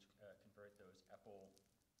possibly convert those Apple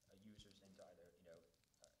users into either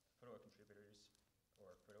Fedora contributors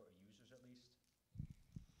or Fedora users at least?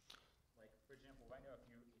 Like for example, right now if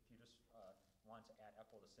you just want to add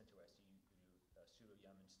Apple to CentOS, you do sudo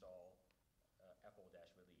yum install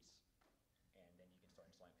apple-release, and then you can start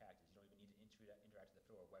installing packages. You don't even need to interact with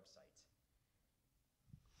the Fedora website.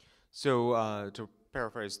 So to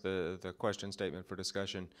paraphrase the question statement for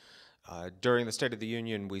discussion, during the State of the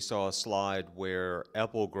Union, we saw a slide where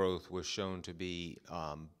Apple growth was shown to be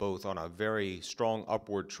both on a very strong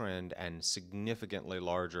upward trend and significantly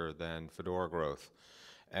larger than Fedora growth.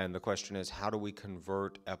 And the question is, how do we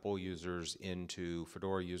convert Apple users into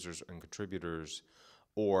Fedora users and contributors,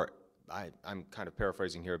 or I'm kind of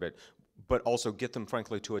paraphrasing here a bit, but also get them,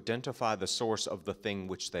 frankly, to identify the source of the thing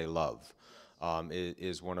which they love.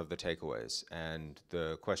 Is one of the takeaways. And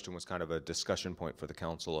the question was kind of a discussion point for the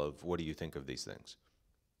council of what do you think of these things?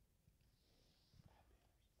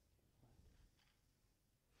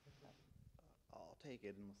 I'll take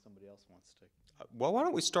it unless somebody else wants to. Well, why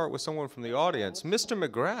don't we start with someone from the audience? Mr.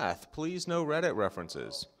 McGrath, please no Reddit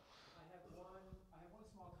references. I have one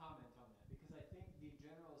small comment on that, because I think the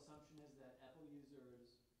general assumption is that Apple users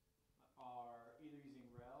are either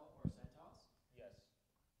using RHEL or CentOS. Yes.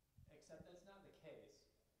 Except that's not the case.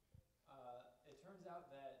 It turns out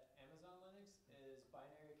that Amazon Linux is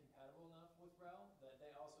binary compatible enough with RHEL that they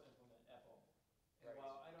also implement Apple. And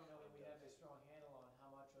while I don't know that we have a strong handle on how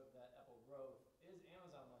much of that Apple growth is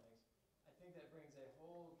Amazon Linux, I think that brings a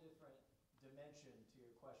whole different dimension to your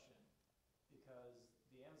question, because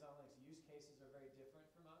the Amazon Linux use cases are very different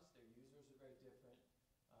from us, their users are very different,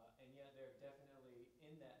 and yet they're definitely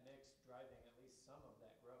in that mix driving at least some of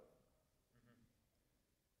that growth.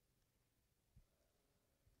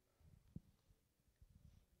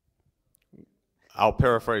 I'll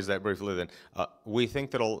paraphrase that briefly then. We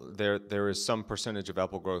think that there is some percentage of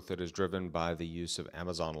EPEL growth that is driven by the use of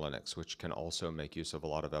Amazon Linux, which can also make use of a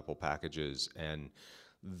lot of EPEL packages, and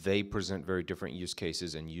they present very different use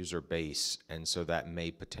cases and user base, and so that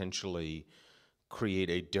may potentially create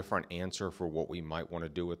a different answer for what we might want to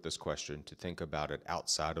do with this question, to think about it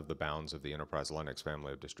outside of the bounds of the Enterprise Linux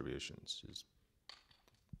family of distributions.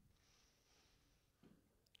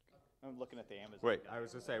 I'm looking at the Amazon. Wait, I was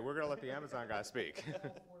going to say, we're going to let the Amazon guy speak. I'm all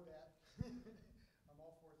for that. I'm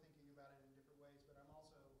all for thinking about it in different ways, but I'm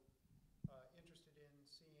also interested in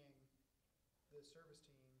seeing the service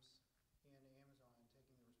teams and Amazon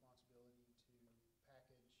taking the responsibility to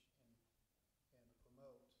package and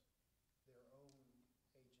promote their own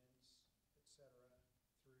agents, et cetera,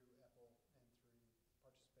 through EPEL and through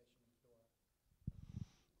participation in Fedora.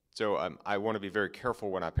 So I want to be very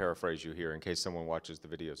careful when I paraphrase you here in case someone watches the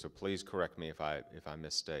video, so please correct me if I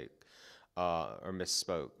mistake or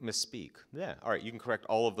misspeak. Yeah, all right, you can correct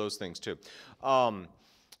all of those things too.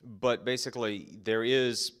 But basically, there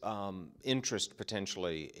is interest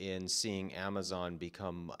potentially in seeing Amazon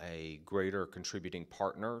become a greater contributing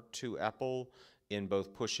partner to EPEL in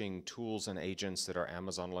both pushing tools and agents that are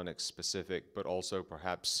Amazon Linux specific, but also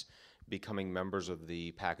perhaps becoming members of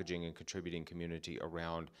the packaging and contributing community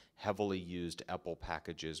around heavily used EPEL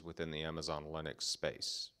packages within the Amazon Linux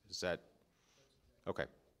space. Is that? Okay,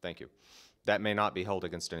 thank you. That may not be held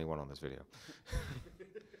against anyone on this video.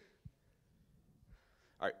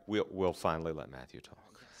 All right, we'll finally let Matthew talk.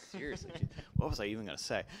 Seriously, what was I even going to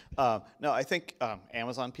say? No, I think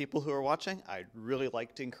Amazon people who are watching, I'd really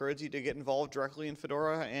like to encourage you to get involved directly in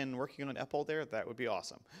Fedora and working on EPEL there. That would be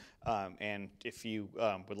awesome. And if you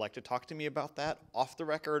would like to talk to me about that, off the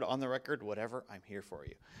record, on the record, whatever, I'm here for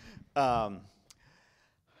you.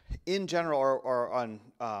 In general, or on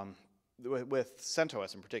with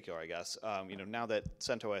CentOS in particular, I guess, now that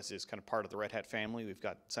CentOS is kind of part of the Red Hat family, we've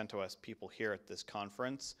got CentOS people here at this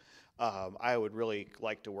conference. I would really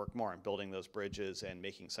like to work more on building those bridges and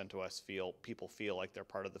making CentOS people feel like they're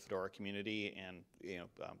part of the Fedora community, and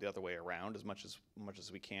the other way around as much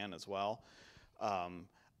as we can as well.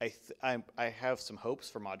 I have some hopes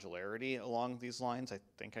for modularity along these lines. I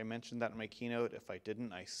think I mentioned that in my keynote. If I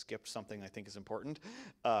didn't, I skipped something I think is important,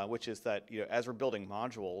 which is that as we're building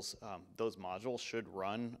modules, those modules should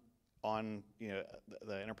run on the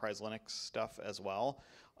Enterprise Linux stuff as well.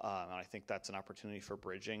 And I think that's an opportunity for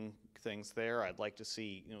bridging things there. I'd like to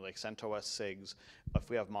see, like CentOS SIGs, if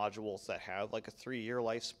we have modules that have like a 3-year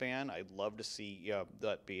lifespan, I'd love to see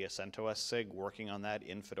that be a CentOS SIG working on that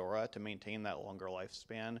in Fedora to maintain that longer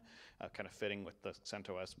lifespan, kind of fitting with the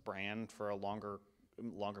CentOS brand for a longer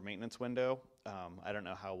maintenance window. I don't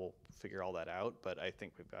know how we'll figure all that out, but I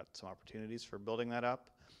think we've got some opportunities for building that up.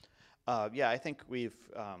 Yeah, I think we've,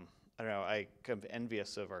 I don't know, I'm kind of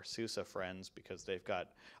envious of our SUSE friends because they've got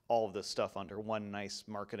all of this stuff under one nice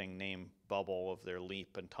marketing name bubble of their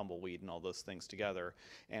Leap and Tumbleweed and all those things together.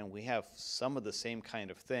 And we have some of the same kind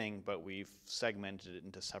of thing, but we've segmented it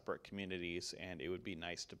into separate communities, and it would be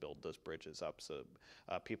nice to build those bridges up so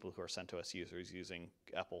people who are CentOS users using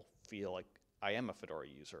EPEL feel like I am a Fedora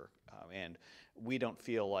user. And we don't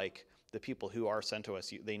feel like the people who are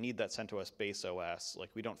CentOS, they need that CentOS base OS. Like,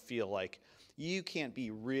 we don't feel like you can't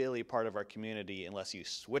be really part of our community unless you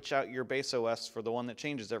switch out your base OS for the one that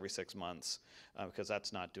changes every 6 months, because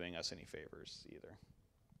that's not doing us any favors either.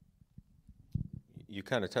 You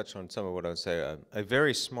kind of touched on some of what I would say. A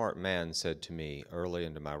very smart man said to me early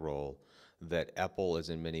into my role that EPEL is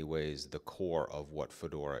in many ways the core of what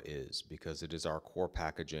Fedora is, because it is our core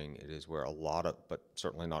packaging. It is where a lot of, but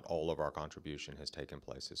certainly not all of our contribution has taken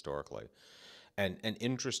place historically. And an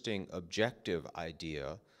interesting objective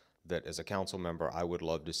idea that as a council member I would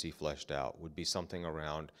love to see fleshed out would be something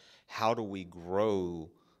around how do we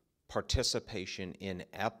grow participation in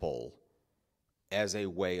EPEL as a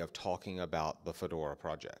way of talking about the Fedora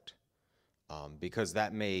project. Because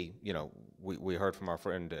that may, we heard from our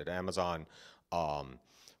friend at Amazon,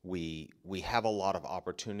 we have a lot of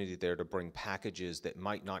opportunity there to bring packages that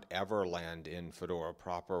might not ever land in Fedora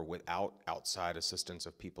proper without outside assistance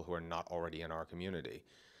of people who are not already in our community.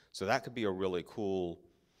 So that could be a really cool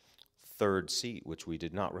third seat, which we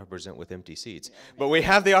did not represent with empty seats. But we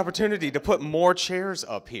have the opportunity to put more chairs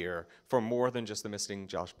up here for more than just the missing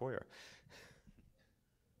Josh Boyer.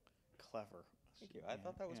 Clever. Thank you. I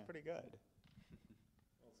thought that was pretty good.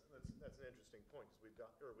 Well, that's an interesting point, because we've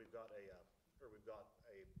got a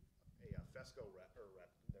FESCO rep,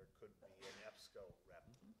 there could be an EPSCO rep,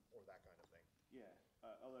 or that kind of thing. Yeah,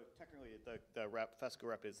 although technically the FESCO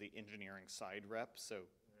rep is the engineering side rep, so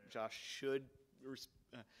Josh should. That was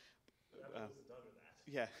done with that.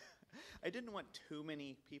 Yeah. I didn't want too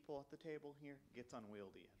many people at the table here. It gets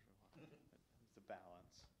unwieldy after a while. It's a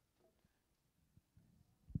balance.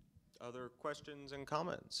 Other questions and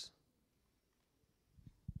comments?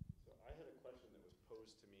 So I had a question that was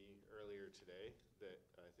posed to me earlier today that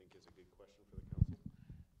I think is a good question for the council.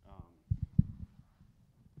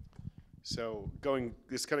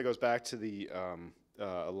 This kind of goes back to the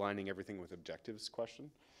aligning everything with objectives question.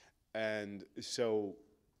 And so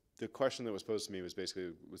the question that was posed to me was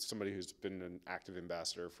basically with somebody who's been an active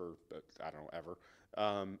ambassador for, I don't know, ever.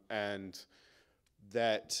 And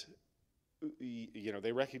that, you know,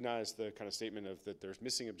 they recognize the kind of statement of that there's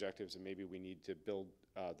missing objectives and maybe we need to build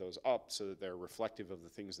those up so that they're reflective of the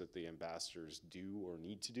things that the ambassadors do or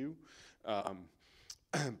need to do.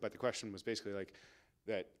 But the question was basically like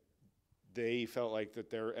that they felt like that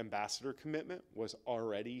their ambassador commitment was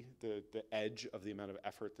already the edge of the amount of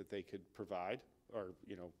effort that they could provide, or,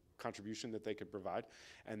 you know, contribution that they could provide,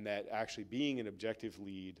 and that actually being an objective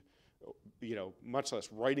lead, you know, much less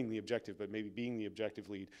writing the objective, but maybe being the objective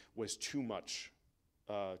lead was too much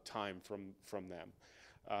time from them.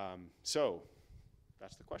 So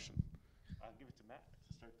that's the question. I'll give it to Matt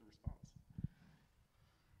to start the response.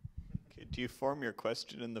 Okay, do you form your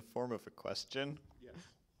question in the form of a question? Yes.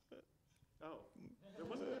 Oh, there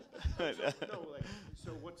wasn't. No, like,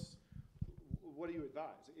 so what do you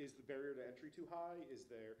advise? Is the barrier to entry too high? Is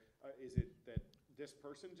it that this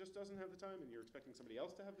person just doesn't have the time and you're expecting somebody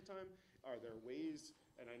else to have the time? Are there ways,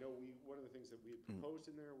 and I know one of the things that we had proposed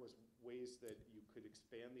in there was ways that you could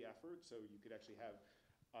expand the effort so you could actually have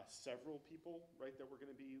several people, right, that were going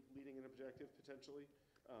to be leading an objective potentially.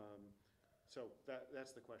 So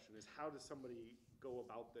that's the question, is how does somebody go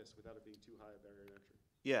about this without it being too high a barrier to entry?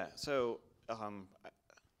 Yeah, so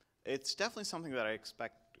it's definitely something that I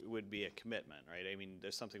expect would be a commitment, right? I mean,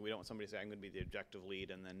 there's something, we don't want somebody to say, I'm going to be the objective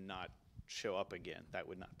lead and then not show up again. That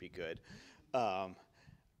would not be good.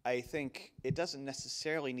 I think it doesn't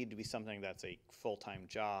necessarily need to be something that's a full-time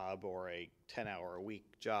job or a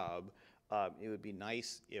 10-hour-a-week job. It would be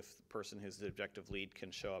nice if the person who's the objective lead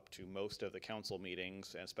can show up to most of the council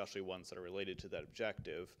meetings, and especially ones that are related to that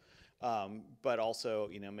objective. But also,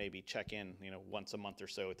 you know, maybe check in, you know, once a month or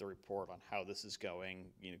so with the report on how this is going,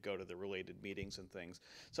 you know, go to the related meetings and things.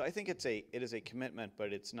 So I think it is a commitment,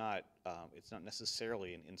 but it's not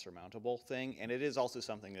necessarily an insurmountable thing. And it is also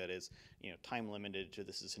something that is, you know, time limited to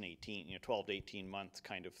this is an 12 to 18 month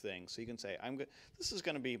kind of thing. So you can say, this is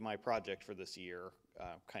going to be my project for this year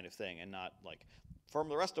kind of thing, and not like, for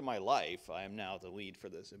the rest of my life, I am now the lead for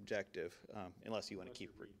this objective, unless you want to keep,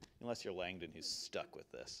 unless you're Langdon who's stuck with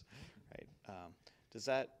this, right? Does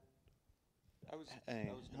that? I was gonna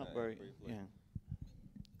add briefly.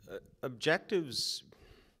 Yeah. Objectives,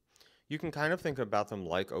 you can kind of think about them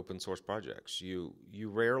like open source projects. You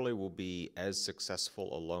rarely will be as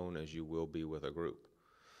successful alone as you will be with a group.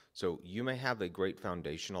 So you may have a great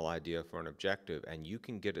foundational idea for an objective, and you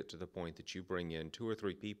can get it to the point that you bring in 2 or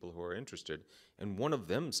 3 people who are interested, and one of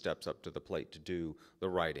them steps up to the plate to do the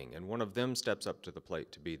writing, and one of them steps up to the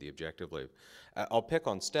plate to be the objective lead. I'll pick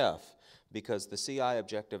on Steph, because the CI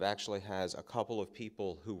objective actually has a couple of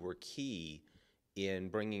people who were key in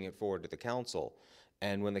bringing it forward to the council.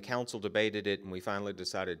 And when the council debated it and we finally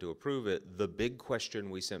decided to approve it, the big question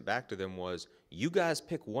we sent back to them was, you guys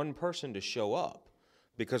pick one person to show up,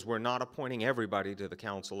 because we're not appointing everybody to the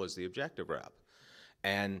council as the objective rep.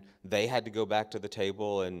 And they had to go back to the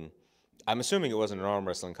table, and I'm assuming it wasn't an arm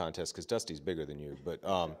wrestling contest because Dusty's bigger than you, but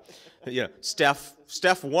you know,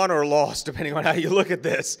 Steph won or lost depending on how you look at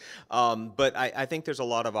this. But I think there's a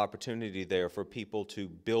lot of opportunity there for people to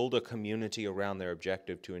build a community around their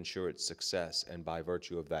objective to ensure its success, and by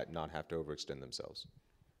virtue of that, not have to overextend themselves.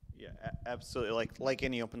 Yeah, absolutely. Like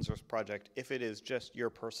any open source project, if it is just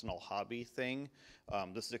your personal hobby thing,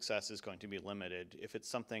 the success is going to be limited. If it's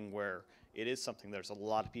something where it is something there's a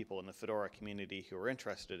lot of people in the Fedora community who are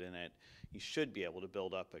interested in it, you should be able to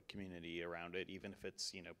build up a community around it, even if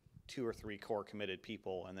it's, you know, 2 or 3 core committed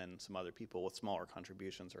people and then some other people with smaller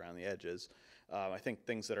contributions around the edges. I think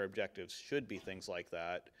things that are objectives should be things like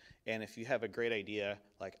that. And if you have a great idea,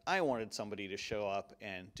 like I wanted somebody to show up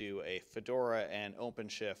and do a Fedora and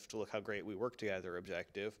OpenShift, look how great we work together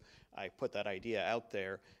objective, I put that idea out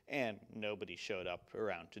there and nobody showed up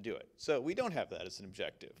around to do it. So we don't have that as an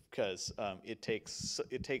objective, because it takes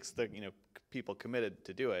the, you know, people committed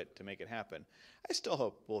to do it to make it happen. I still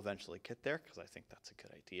hope we'll eventually get there, because I think that's a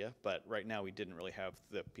good idea. But right now we didn't really have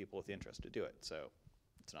the people with the interest to do it, so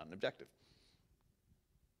it's not an objective.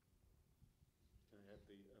 Can I have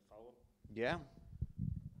the follow-up? Yeah.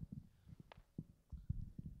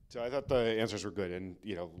 So I thought the answers were good, and,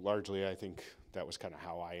 you know, largely I think that was kind of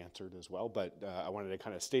how I answered as well. But I wanted to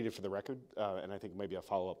kind of state it for the record, and I think maybe a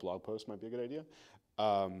follow-up blog post might be a good idea.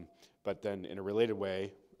 But then in a related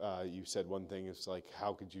way, you said one thing is like,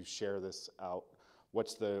 how could you share this out?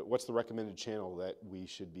 What's the recommended channel that we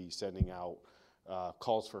should be sending out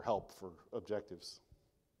calls for help for objectives?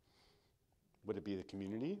 Would it be the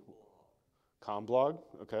community? Comblog?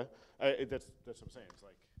 Okay. That's what I'm saying. It's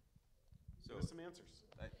like, give us some answers.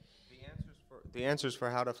 The answers for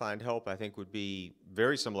how to find help, I think, would be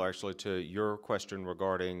very similar, actually, to your question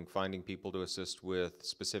regarding finding people to assist with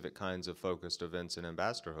specific kinds of focused events in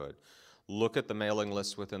ambassadorhood. Look at the mailing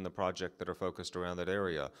lists within the project that are focused around that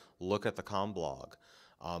area. Look at the Comblog,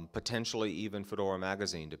 potentially even Fedora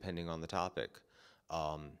Magazine, depending on the topic.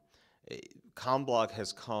 Comblog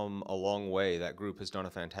has come a long way. That group has done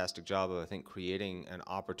a fantastic job of, I think, creating an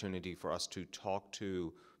opportunity for us to talk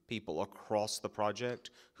to people across the project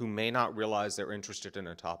who may not realize they're interested in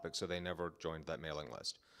a topic, so they never joined that mailing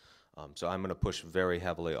list. So I'm going to push very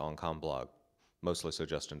heavily on Comblog, mostly so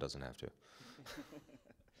Justin doesn't have to.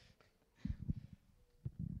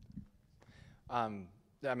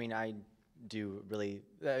 I mean, I do really,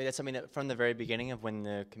 that's something that from the very beginning of when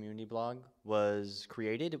the community blog was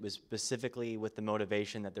created, it was specifically with the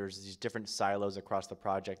motivation that there's these different silos across the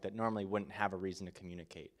project that normally wouldn't have a reason to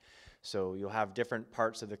communicate. So you'll have different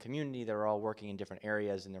parts of the community that are all working in different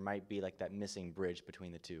areas, and there might be like that missing bridge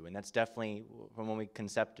between the two. And that's definitely, from when we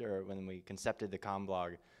concepted the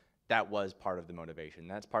Comblog, that was part of the motivation.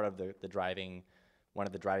 That's part of the driving, one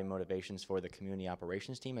of the driving motivations for the community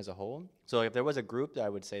operations team as a whole. So if there was a group that I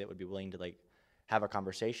would say that would be willing to like have a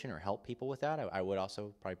conversation or help people with that, I would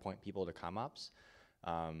also probably point people to ComOps,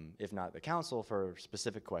 if not the council, for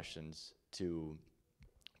specific questions to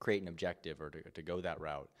create an objective or to go that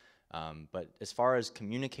route. But as far as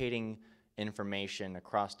communicating information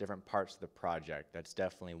across different parts of the project, that's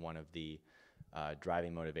definitely one of the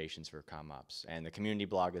driving motivations for ComOps. And the community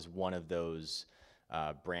blog is one of those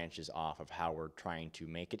branches off of how we're trying to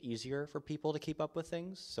make it easier for people to keep up with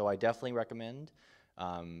things. So I definitely recommend.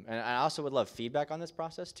 And I also would love feedback on this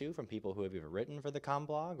process too from people who have either written for the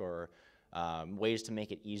Comblog or ways to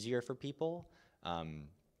make it easier for people.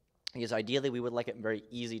 Because ideally we would like it very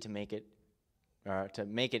easy to make it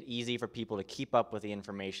easy for people to keep up with the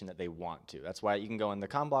information that they want to. That's why you can go in the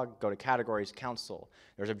Comblog, go to categories, council,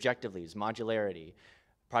 there's objective leads, modularity,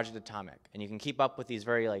 Project Atomic, and you can keep up with these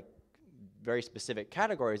very specific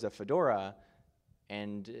categories of Fedora,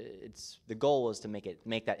 and the goal is to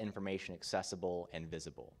make that information accessible and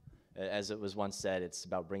visible. As it was once said, it's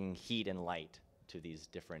about bringing heat and light to these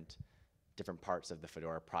different parts of the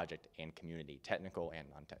Fedora project and community, technical and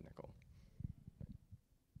non-technical.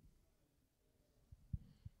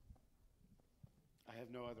 I have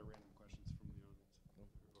no other random questions from the audience.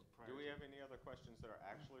 Do we have any other questions that are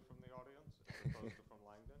actually from the audience as opposed to from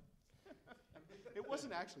Langdon? It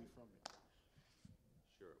wasn't actually from me.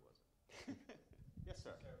 Sure it wasn't. Yes,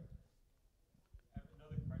 sir. So, I have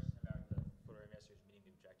another question about the Fedora investors meeting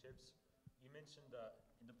the objectives. You mentioned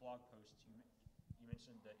in the blog post, you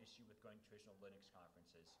mentioned the issue with going to traditional Linux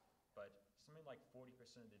conferences, but something like 40%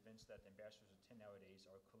 of the events that ambassadors attend nowadays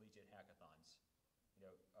are collegiate hackathons.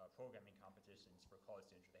 Programming competitions for college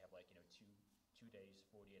students where they have like, two days,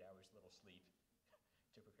 48 hours, little sleep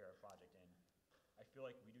to prepare a project. And I feel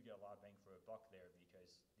like we do get a lot of bang for a buck there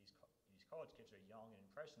because these college kids are young and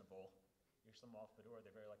impressionable. You're some off Fedora,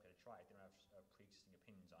 they're very likely to try it. They don't have pre-existing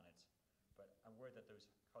opinions on it. But I'm worried that those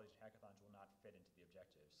college hackathons will not fit into the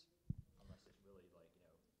objectives unless it's really like,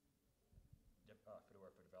 Fedora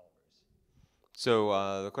for developers.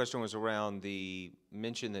 So the question was around the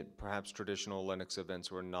mention that perhaps traditional Linux events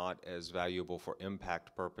were not as valuable for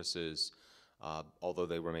impact purposes, although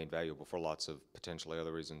they remain valuable for lots of potentially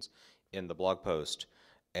other reasons in the blog post.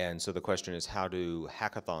 And so the question is, how do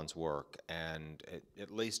hackathons work? And at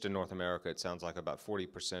least in North America, it sounds like about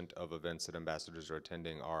 40% of events that ambassadors are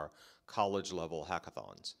attending are college-level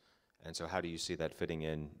hackathons. And so how do you see that fitting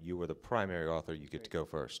in? You were the primary author. You get to go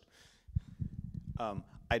first.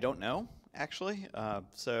 I don't know, actually.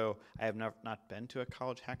 So I have not been to a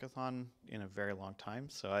college hackathon in a very long time.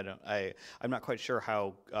 So I'm not quite sure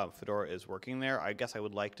how Fedora is working there. I guess I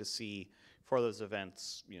would like to see for those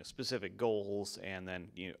events, specific goals, and then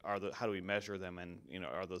how do we measure them, and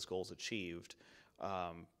are those goals achieved?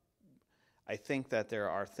 I think that there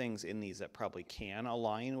are things in these that probably can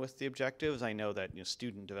align with the objectives. I know that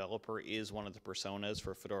student developer is one of the personas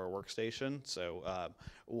for Fedora Workstation. So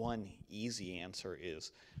one easy answer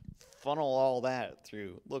is funnel all that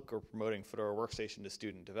through, look, we're promoting Fedora Workstation to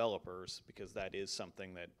student developers, because that is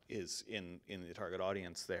something that is in the target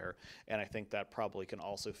audience there. And I think that probably can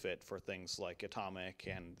also fit for things like Atomic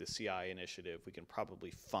and the CI initiative. We can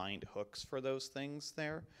probably find hooks for those things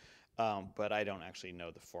there. But I don't actually know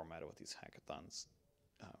the format of what these hackathons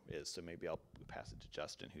is, so maybe I'll pass it to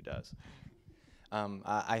Justin, who does.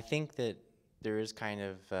 I think that there is kind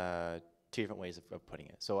of two different ways of putting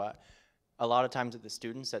it. So a lot of times the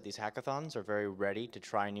students at these hackathons are very ready to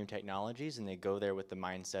try new technologies, and they go there with the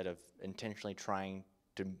mindset of intentionally trying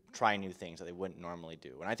to try new things that they wouldn't normally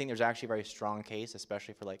do. And I think there's actually a very strong case,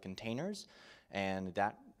 especially for like containers, and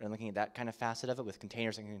looking at that kind of facet of it with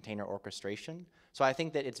containers and container orchestration. So I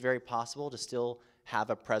think that it's very possible to still have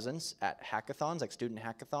a presence at hackathons, like student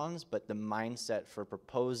hackathons, but the mindset for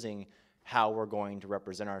proposing how we're going to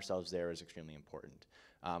represent ourselves there is extremely important.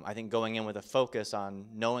 I think going in with a focus on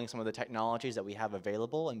knowing some of the technologies that we have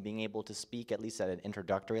available and being able to speak at least at an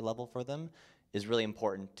introductory level for them is really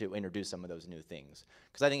important to introduce some of those new things.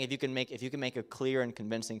 Because I think if you can make a clear and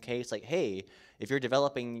convincing case, like, hey, if you're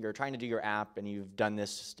trying to do your app and you've done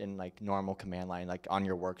this in like normal command line, like on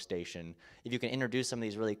your workstation, if you can introduce some of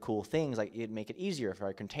these really cool things, like it'd make it easier for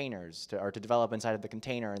our containers to develop inside of the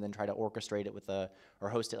container and then try to orchestrate it with or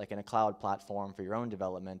host it like in a cloud platform for your own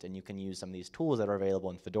development, and you can use some of these tools that are available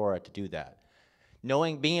in Fedora to do that.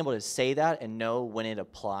 Being able to say that and know when it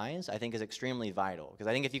applies, I think is extremely vital. Because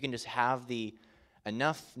I think if you can just have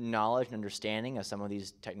enough knowledge and understanding of some of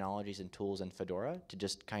these technologies and tools in Fedora to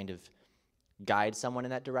just kind of guide someone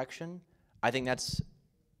in that direction, I think that's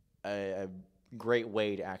a great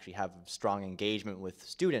way to actually have strong engagement with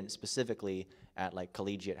students, specifically at like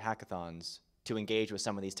collegiate hackathons, to engage with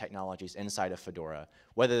some of these technologies inside of Fedora,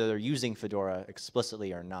 whether they're using Fedora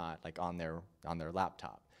explicitly or not, like on their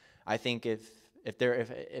laptop. I think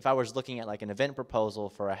if I was looking at like an event proposal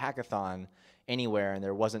for a hackathon anywhere and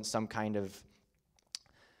there wasn't some kind of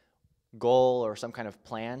goal or some kind of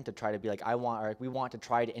plan to try to be like, we want to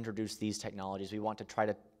try to introduce these technologies, we want to try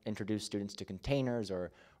to introduce students to containers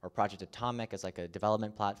or Project Atomic as like a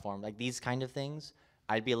development platform, like these kind of things,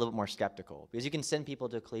 I'd be a little bit more skeptical. Because you can send people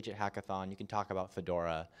to a collegiate hackathon, you can talk about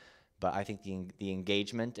Fedora, but I think the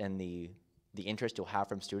engagement and the interest you'll have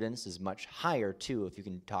from students is much higher too if you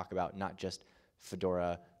can talk about not just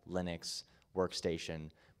Fedora, Linux, Workstation,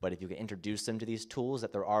 but if you can introduce them to these tools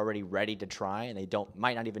that they're already ready to try and they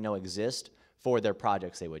might not even know exist for their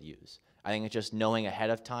projects they would use. I think it's just knowing ahead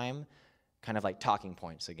of time, kind of like talking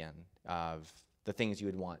points again, of the things you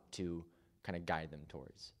would want to kind of guide them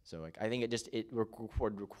towards. So like, I think it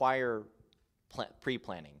would require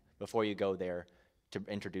pre-planning before you go there to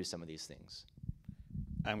introduce some of these things.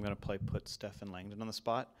 I'm going to put Stefan Langdon on the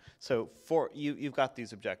spot. So you've got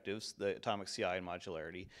these objectives, the Atomic CI and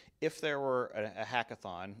modularity. If there were a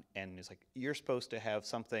hackathon and it's like you're supposed to have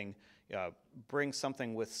something, bring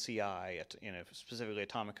something with CI, specifically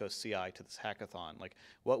Atomic Host CI to this hackathon, like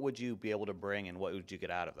what would you be able to bring and what would you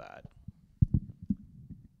get out of that?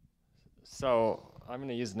 So I'm going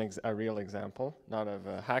to use a real example, not of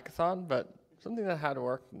a hackathon, but something that had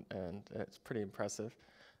worked, and it's pretty impressive.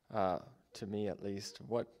 To me at least,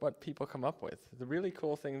 what people come up with. The really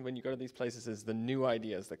cool thing when you go to these places is the new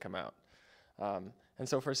ideas that come out. And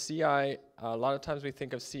so for CI, a lot of times we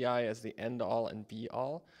think of CI as the end-all and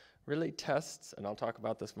be-all. Really tests, and I'll talk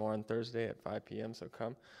about this more on Thursday at 5 p.m., so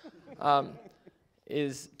come,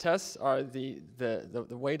 tests are the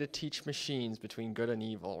way to teach machines between good and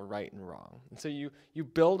evil, right and wrong. And so you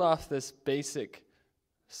build off this basic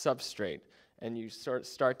substrate, and you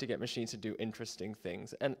start to get machines to do interesting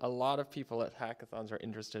things. And a lot of people at hackathons are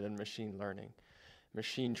interested in machine learning,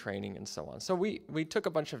 machine training, and so on. So we took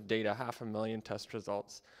a bunch of data, 500,000 test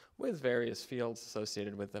results, with various fields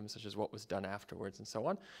associated with them, such as what was done afterwards and so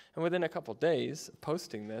on. And within a couple days of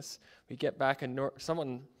posting this, we get back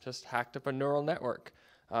someone just hacked up a neural network,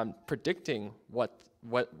 predicting what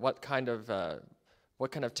kind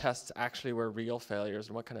of tests actually were real failures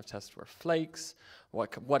and what kind of tests were flakes,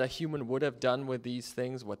 what a human would have done with these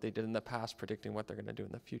things, what they did in the past, predicting what they're going to do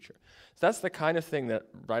in the future. So that's the kind of thing that,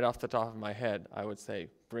 right off the top of my head, I would say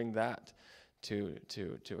bring that to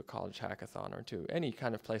a college hackathon or to any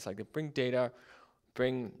kind of place like that. Bring data,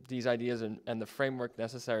 bring these ideas and the framework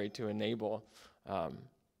necessary to enable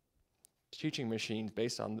teaching machines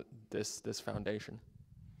based on this foundation.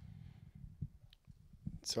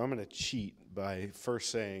 So I'm going to cheat by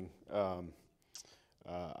first saying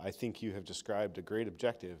I think you have described a great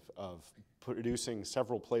objective of producing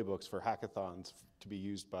several playbooks for hackathons to be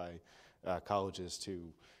used by colleges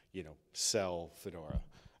to, sell Fedora.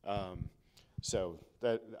 So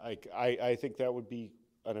that I think that would be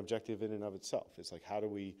an objective in and of itself. It's like, how do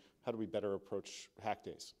we better approach hack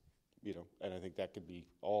days, you know? And I think that could be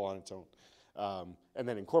all on its own. And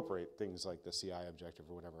then incorporate things like the CI objective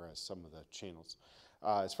or whatever as some of the channels.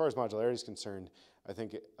 As far as modularity is concerned, I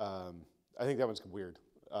think that one's weird.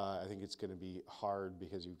 I think it's going to be hard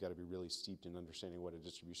because you've got to be really steeped in understanding what a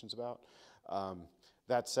distribution's about.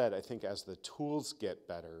 That said, I think as the tools get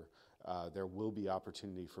better, there will be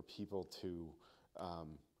opportunity for people to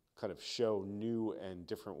kind of show new and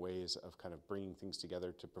different ways of kind of bringing things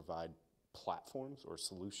together to provide platforms or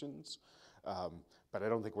solutions. But I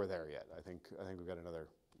don't think we're there yet. I think we've got another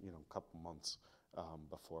couple months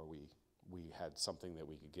before we had something that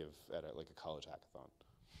we could give at like a college hackathon.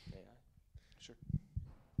 Yeah. Sure.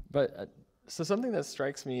 But so something that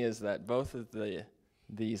strikes me is that both of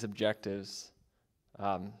these objectives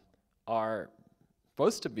are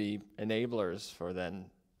supposed to be enablers for then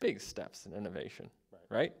big steps in innovation,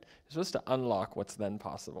 right? It's supposed to unlock what's then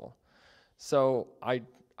possible. So I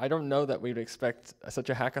don't know that we would expect such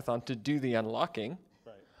a hackathon to do the unlocking,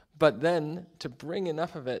 but then to bring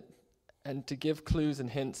enough of it and to give clues and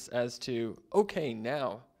hints as to, okay,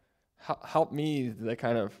 now help me the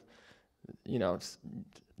kind of,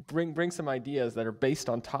 bring some ideas that are based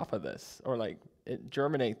on top of this, or like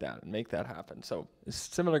germinate that and make that happen. So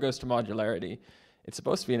similar goes to modularity. It's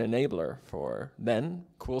supposed to be an enabler for then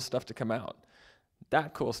cool stuff to come out.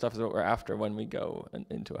 That cool stuff is what we're after when we go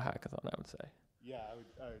into a hackathon, I would say. Yeah,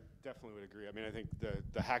 I definitely would agree. I mean, I think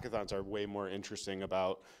the hackathons are way more interesting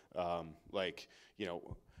about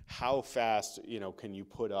how fast can you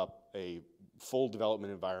put up a full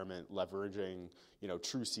development environment leveraging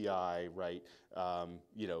true CI, right?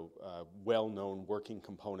 Well-known working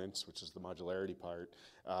components, which is the modularity part,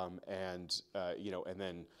 and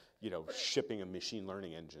then shipping a machine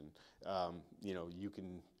learning engine.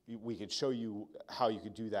 We could show you how you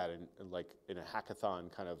could do that in a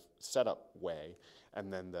hackathon kind of setup way,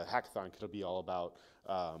 and then the hackathon could be all about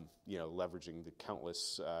leveraging the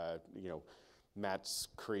countless Matt's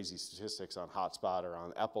crazy statistics on Hotspot or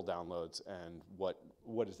on Apple downloads, and what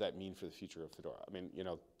does that mean for the future of Fedora? I mean,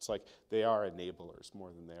 it's like they are enablers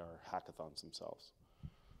more than they are hackathons themselves.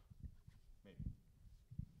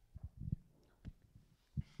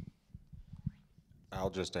 I'll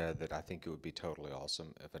just add that I think it would be totally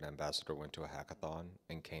awesome if an ambassador went to a hackathon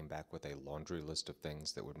and came back with a laundry list of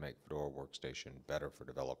things that would make Fedora Workstation better for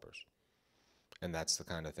developers. And that's the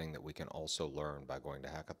kind of thing that we can also learn by going to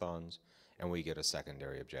hackathons, and we get a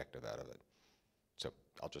secondary objective out of it. So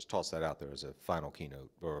I'll just toss that out there as a final keynote,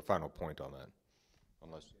 or a final point on that,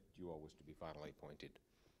 unless you all wish to be finally pointed.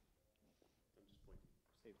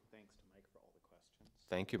 Say thanks to Mike for all the questions.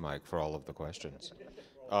 Thank you, Mike, for all of the questions.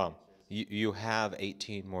 You have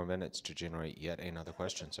 18 more minutes to generate yet another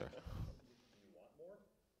question, sir.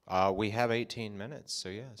 We have 18 minutes, so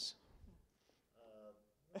yes.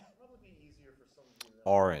 Probably be easier for some of you.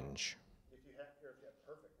 Orange. If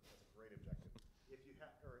perfect, that's a great objective. If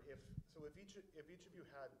each of you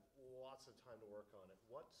had lots of time to work on it,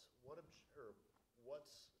 what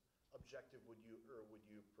objective would you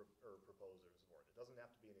propose or support? It doesn't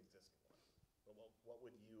have to be an existing one. But what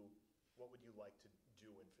would you like to do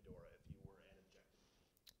in Fedora if you were an objective?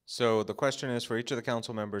 So the question is, for each of the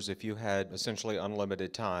council members, if you had essentially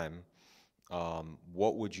unlimited time,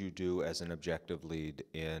 what would you do as an objective lead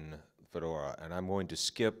in Fedora? And I'm going to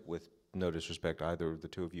skip, with no disrespect either of the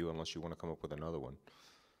two of you, unless you want to come up with another one.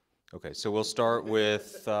 Okay, so we'll start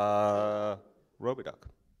with Robiduck.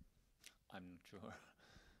 I'm not sure.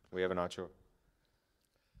 We have a not sure.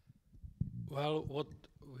 Well, what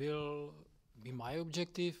will be my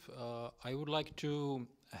objective? I would like to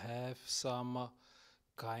have some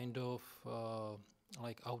kind of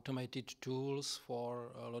like automated tools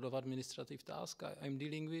for a lot of administrative tasks I'm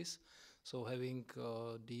dealing with. So having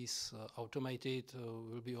these automated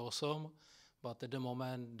will be awesome, but at the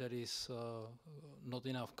moment there is not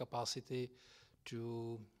enough capacity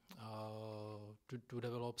to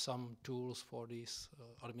develop some tools for these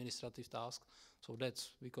administrative tasks. So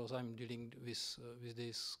that's because I'm dealing with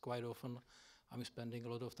this quite often. I'm spending a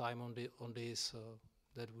lot of time on this.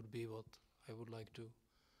 That would be what I would like to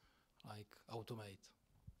automate.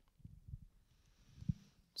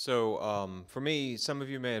 So for me, some of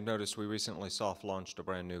you may have noticed we recently soft launched a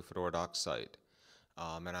brand new Fedora Docs site,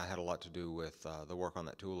 and I had a lot to do with the work on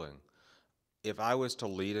that tooling. If I was to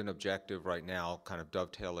lead an objective right now, kind of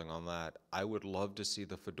dovetailing on that, I would love to see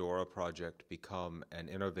the Fedora project become an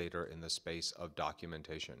innovator in the space of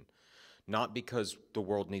documentation. Not because the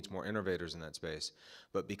world needs more innovators in that space,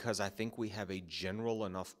 but because I think we have a general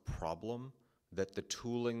enough problem that the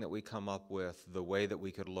tooling that we come up with, the way that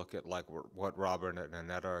we could look at like what Robert and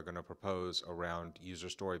Annetta are going to propose around user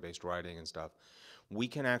story-based writing and stuff, we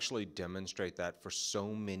can actually demonstrate that for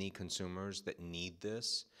so many consumers that need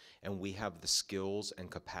this, and we have the skills and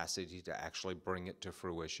capacity to actually bring it to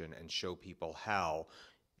fruition and show people how.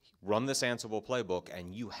 Run this Ansible playbook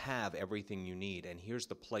and you have everything you need, and here's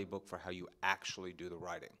the playbook for how you actually do the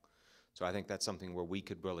writing. So I think that's something where we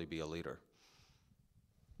could really be a leader.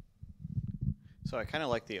 So I kind of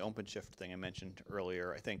like the OpenShift thing I mentioned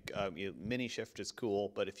earlier. I think Minishift is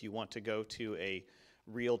cool, but if you want to go to a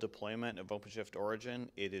real deployment of OpenShift Origin,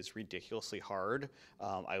 it is ridiculously hard.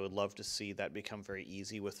 I would love to see that become very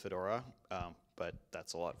easy with Fedora, but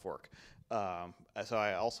that's a lot of work. So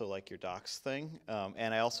I also like your docs thing,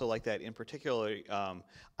 and I also like that in particular.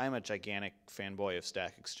 I'm a gigantic fanboy of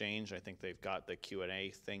Stack Exchange. I think they've got the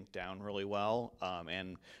Q&A thing down really well,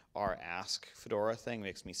 and our Ask Fedora thing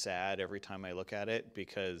makes me sad every time I look at it,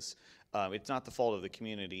 because it's not the fault of the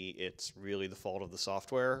community, it's really the fault of the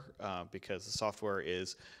software, because the software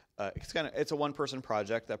is, it's a one-person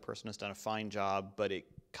project. That person has done a fine job, but it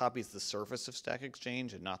copies the surface of Stack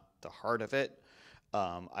Exchange and not the heart of it.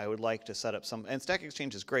 I would like to set up some, and Stack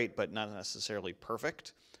Exchange is great, but not necessarily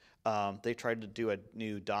perfect. They tried to do a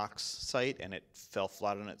new docs site, and it fell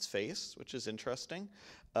flat on its face, which is interesting.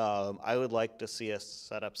 I would like to see us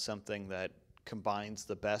set up something that combines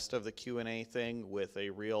the best of the Q&A thing with a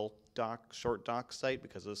real short doc site,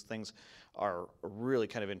 because those things are really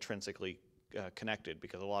kind of intrinsically connected,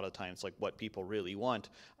 because a lot of times, like, what people really want,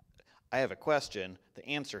 I have a question, the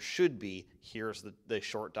answer should be, here's the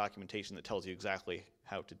short documentation that tells you exactly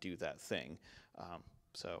how to do that thing.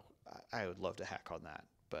 So I would love to hack on that,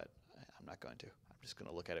 but I'm not going to. I'm just going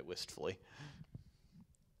to look at it wistfully.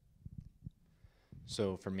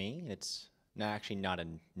 So for me, it's actually not a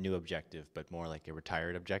new objective, but more like a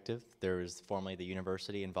retired objective. There was formerly the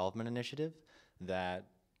University Involvement Initiative that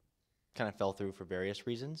kind of fell through for various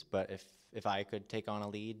reasons, but if I could take on a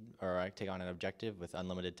lead, or I take on an objective with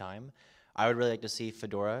unlimited time, I would really like to see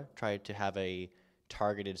Fedora try to have a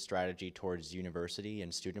targeted strategy towards university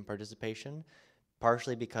and student participation,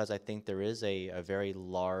 partially because I think there is a very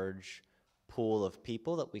large pool of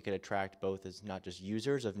people that we could attract, both as not just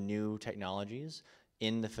users of new technologies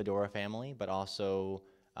in the Fedora family, but also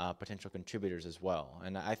potential contributors as well.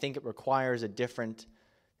 And I think it requires a different,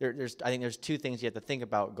 I think there's two things you have to think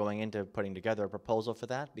about going into putting together a proposal for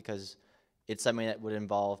that, because it's something that would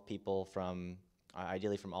involve people from,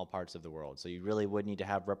 ideally from all parts of the world. So you really would need to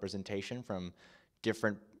have representation from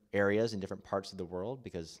different areas and different parts of the world,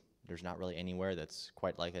 because there's not really anywhere that's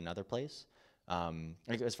quite like another place.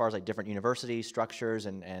 As far as like different university structures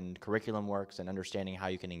and curriculum works and understanding how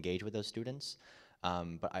you can engage with those students.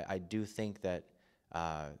 But I do think that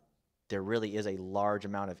there really is a large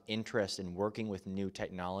amount of interest in working with new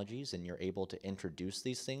technologies, and you're able to introduce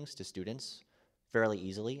these things to students fairly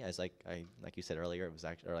easily, as like you said earlier, it was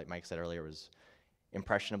actually, or like Mike said earlier, it was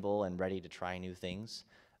impressionable and ready to try new things.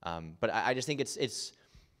 But I just think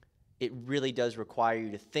it really does require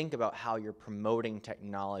you to think about how you're promoting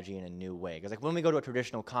technology in a new way. Because like when we go to a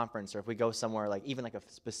traditional conference, or if we go somewhere like even like a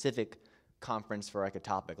specific conference for like a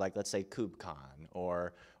topic, like let's say KubeCon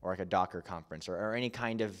or like a Docker conference, or any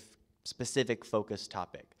kind of specific focused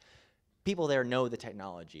topic, people there know the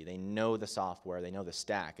technology, they know the software, they know the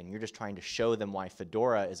stack, and you're just trying to show them why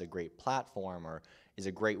Fedora is a great platform or is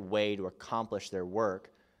a great way to accomplish their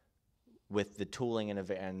work with the tooling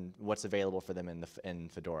and what's available for them in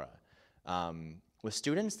Fedora. With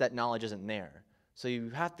students, that knowledge isn't there. So you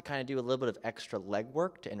have to kind of do a little bit of extra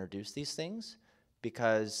legwork to introduce these things,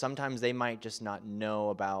 because sometimes they might just not know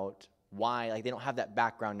about why, like they don't have that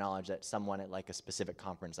background knowledge that someone at like a specific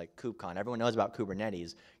conference like KubeCon, everyone knows about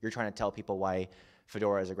Kubernetes. You're trying to tell people why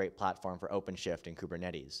Fedora is a great platform for OpenShift and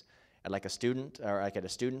Kubernetes. At like a student, or like at a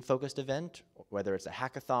student-focused event, whether it's a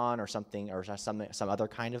hackathon or something, or some other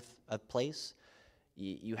kind of place,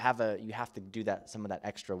 you have to do some of that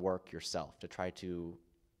extra work yourself to try to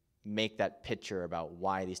make that picture about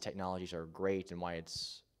why these technologies are great and why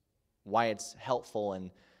it's helpful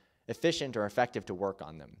and efficient or effective to work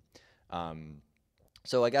on them.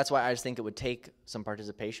 So like that's why I just think it would take some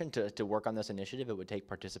participation to work on this initiative. It would take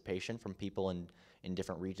participation from people in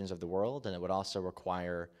different regions of the world, and it would also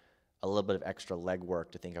require a little bit of extra legwork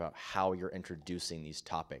to think about how you're introducing these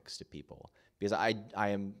topics to people. Because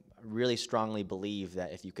I really strongly believe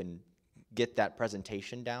that if you can get that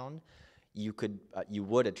presentation down, you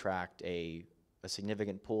would attract a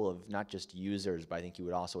significant pool of not just users, but I think you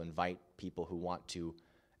would also invite people who want to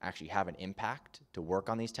actually have an impact to work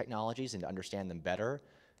on these technologies and to understand them better,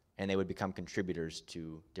 and they would become contributors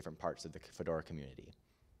to different parts of the Fedora community.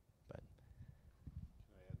 But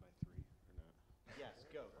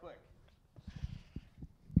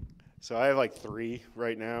So I have like 3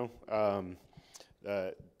 right now.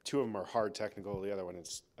 2 of them are hard technical. The other one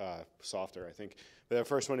is softer, I think. But the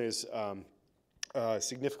first one is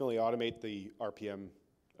significantly automate the RPM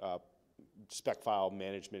spec file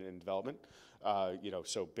management and development.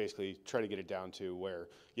 So basically try to get it down to where,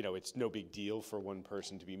 it's no big deal for one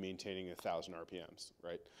person to be maintaining 1,000 RPMs,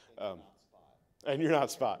 right? And you're not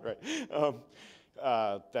Spot, right?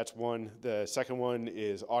 That's one. The second one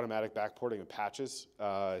is automatic backporting of patches.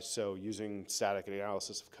 So using static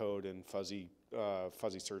analysis of code and fuzzy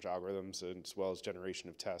search algorithms, and as well as generation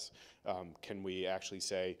of tests, can we actually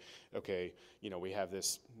say, okay, we have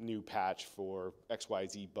this new patch for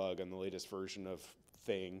XYZ bug on the latest version of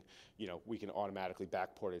thing, we can automatically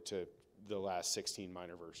backport it to the last 16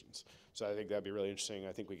 minor versions. So I think that'd be really interesting.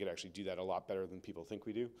 I think we could actually do that a lot better than people think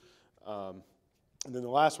we do. And then the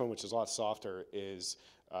last one, which is a lot softer, is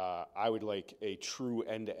I would like a true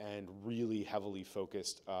end-to-end, really heavily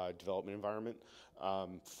focused development environment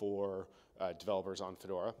for developers on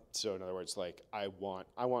Fedora. So in other words, like I want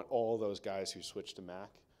all those guys who switched to Mac,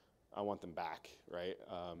 I want them back, right?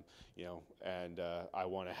 And I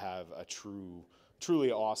want to have a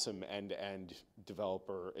truly awesome end-to-end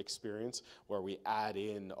developer experience where we add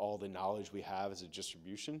in all the knowledge we have as a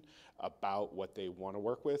distribution about what they want to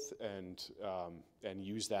work with, and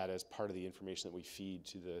use that as part of the information that we feed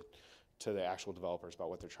to the actual developers about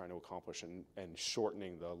what they're trying to accomplish, and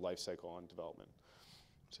shortening the life cycle on development.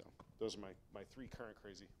 So those are my 3 current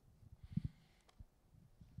crazy.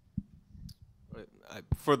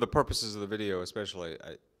 For the purposes of the video especially,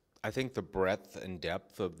 I think the breadth and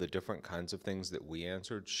depth of the different kinds of things that we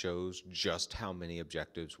answered shows just how many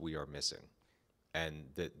objectives we are missing. And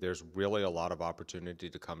that there's really a lot of opportunity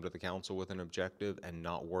to come to the council with an objective and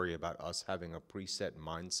not worry about us having a preset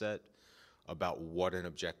mindset about what an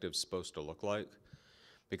objective's supposed to look like.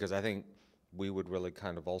 Because I think we would really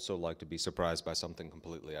kind of also like to be surprised by something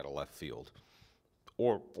completely out of left field.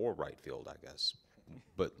 Or right field, I guess.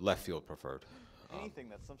 But left field preferred. Anything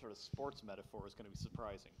that's some sort of sports metaphor is going to be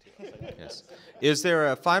surprising to us. Yes. Is there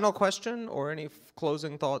a final question or any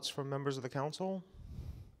closing thoughts from members of the council?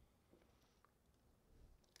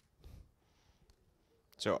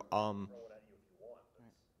 So,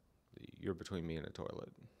 you're between me and a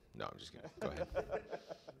toilet. No, I'm just kidding. Go ahead.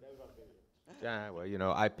 Yeah,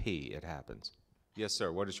 well, I pee. It happens. Yes,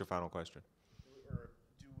 sir. What is your final question?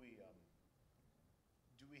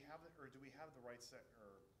 Do we have the right set,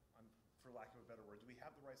 or for lack of a better word, do we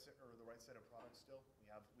have the right set of products still? We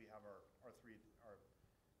have our three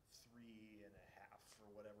and a half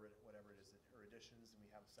or whatever it is, or editions, and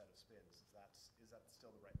we have a set of spins. Is that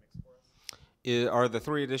still the right mix for us? Are the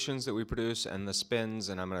 3 editions that we produce and the spins,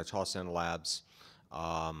 and I'm going to toss in labs,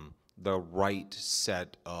 the right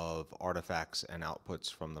set of artifacts and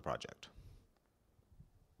outputs from the project?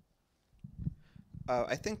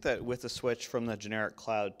 I think that with the switch from the generic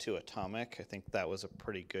cloud to Atomic, I think that was a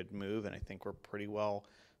pretty good move, and I think we're pretty well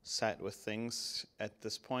set with things at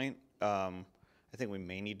this point. I think we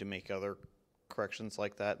may need to make other corrections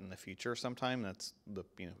like that in the future sometime. That's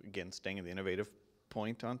again, staying in the innovative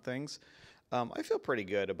point on things. I feel pretty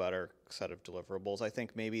good about our set of deliverables. I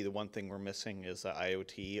think maybe the one thing we're missing is an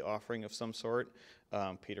IoT offering of some sort.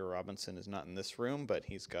 Peter Robinson is not in this room, but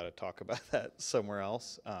he's got to talk about that somewhere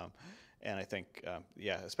else. And I think,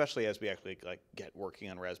 especially as we actually get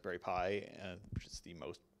working on Raspberry Pi, which is the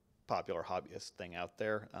most popular hobbyist thing out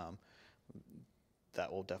there,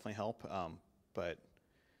 that will definitely help. But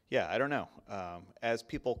yeah, I don't know. As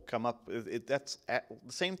people come up, that's the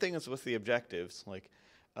same thing as with the objectives.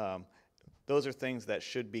 Those are things that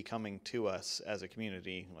should be coming to us as a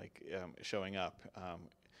community, showing up.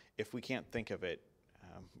 If we can't think of it,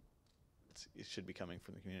 it should be coming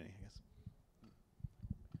from the community, I guess.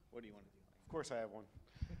 What do you want to do? Of course I have one.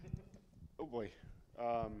 Oh boy.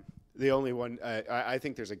 The only one, I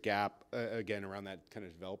think there's a gap, again, around that kind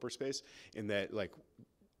of developer space, in that,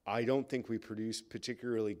 I don't think we produce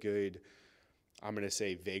particularly good, I'm going to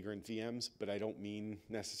say vagrant VMs, but I don't mean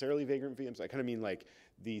necessarily vagrant VMs. I kind of mean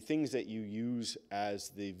the things that you use as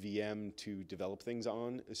the VM to develop things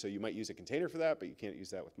on. So you might use a container for that, but you can't use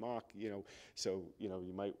that with mock, So,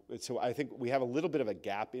 you might, so I think we have a little bit of a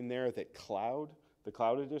gap in there that the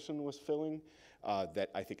cloud edition was filling, that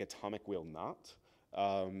I think Atomic will not.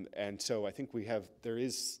 And so I think there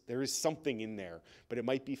is something in there, but it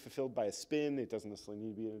might be fulfilled by a spin. It doesn't necessarily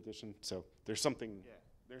need to be an edition. So there's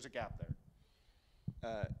there's a gap there.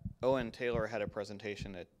 Owen Taylor had a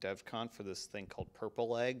presentation at DevCon for this thing called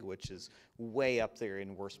Purple Egg, which is way up there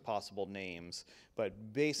in worst possible names,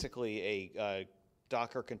 but basically a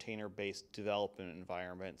Docker container-based development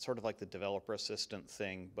environment, sort of like the developer assistant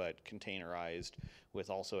thing, but containerized with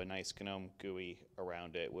also a nice GNOME GUI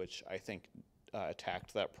around it, which I think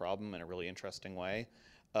attacked that problem in a really interesting way.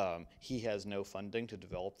 He has no funding to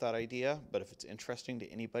develop that idea, but if it's interesting to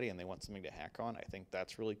anybody and they want something to hack on, I think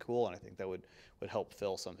that's really cool, and I think that would help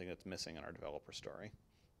fill something that's missing in our developer story.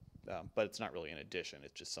 But it's not really an addition,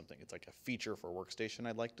 it's just something, it's like a feature for Workstation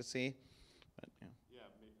I'd like to see. But, yeah. I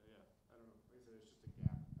don't know. Like I said, it's just a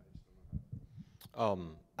gap. I just don't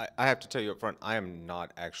know how. I have to tell you up front, I am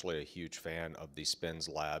not actually a huge fan of the Spins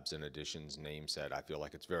Labs and Additions name set. I feel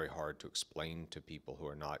like it's very hard to explain to people who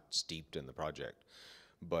are not steeped in the project.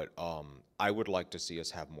 But I would like to see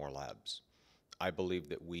us have more labs. I believe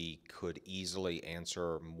that we could easily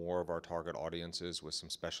answer more of our target audiences with some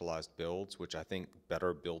specialized builds, which I think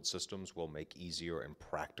better build systems will make easier and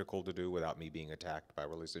practical to do without me being attacked by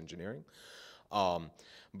release engineering.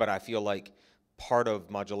 But I feel like part of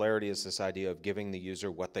modularity is this idea of giving the user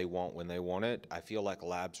what they want when they want it. I feel like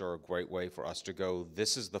labs are a great way for us to go,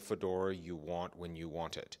 this is the Fedora you want when you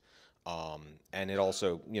want it. And it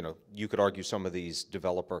also, you know, you could argue some of these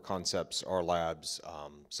developer concepts are labs.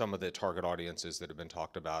 Some of the target audiences that have been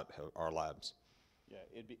talked about are labs. Yeah,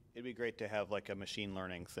 it'd be great to have like a machine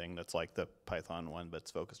learning thing that's like the Python one, but it's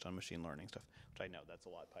focused on machine learning stuff, which I know that's a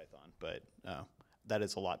lot Python, but that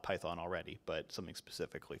is a lot Python already, but something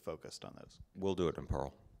specifically focused on those. We'll do it in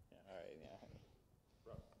Perl. Yeah, all right,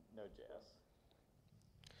 yeah.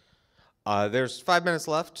 Node.js. There's 5 minutes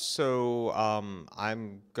left, so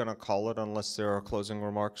I'm going to call it unless there are closing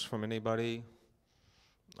remarks from anybody.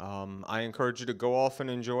 I encourage you to go off and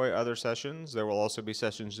enjoy other sessions. There will also be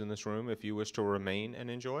sessions in this room if you wish to remain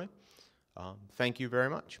and enjoy. Thank you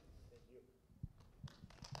very much.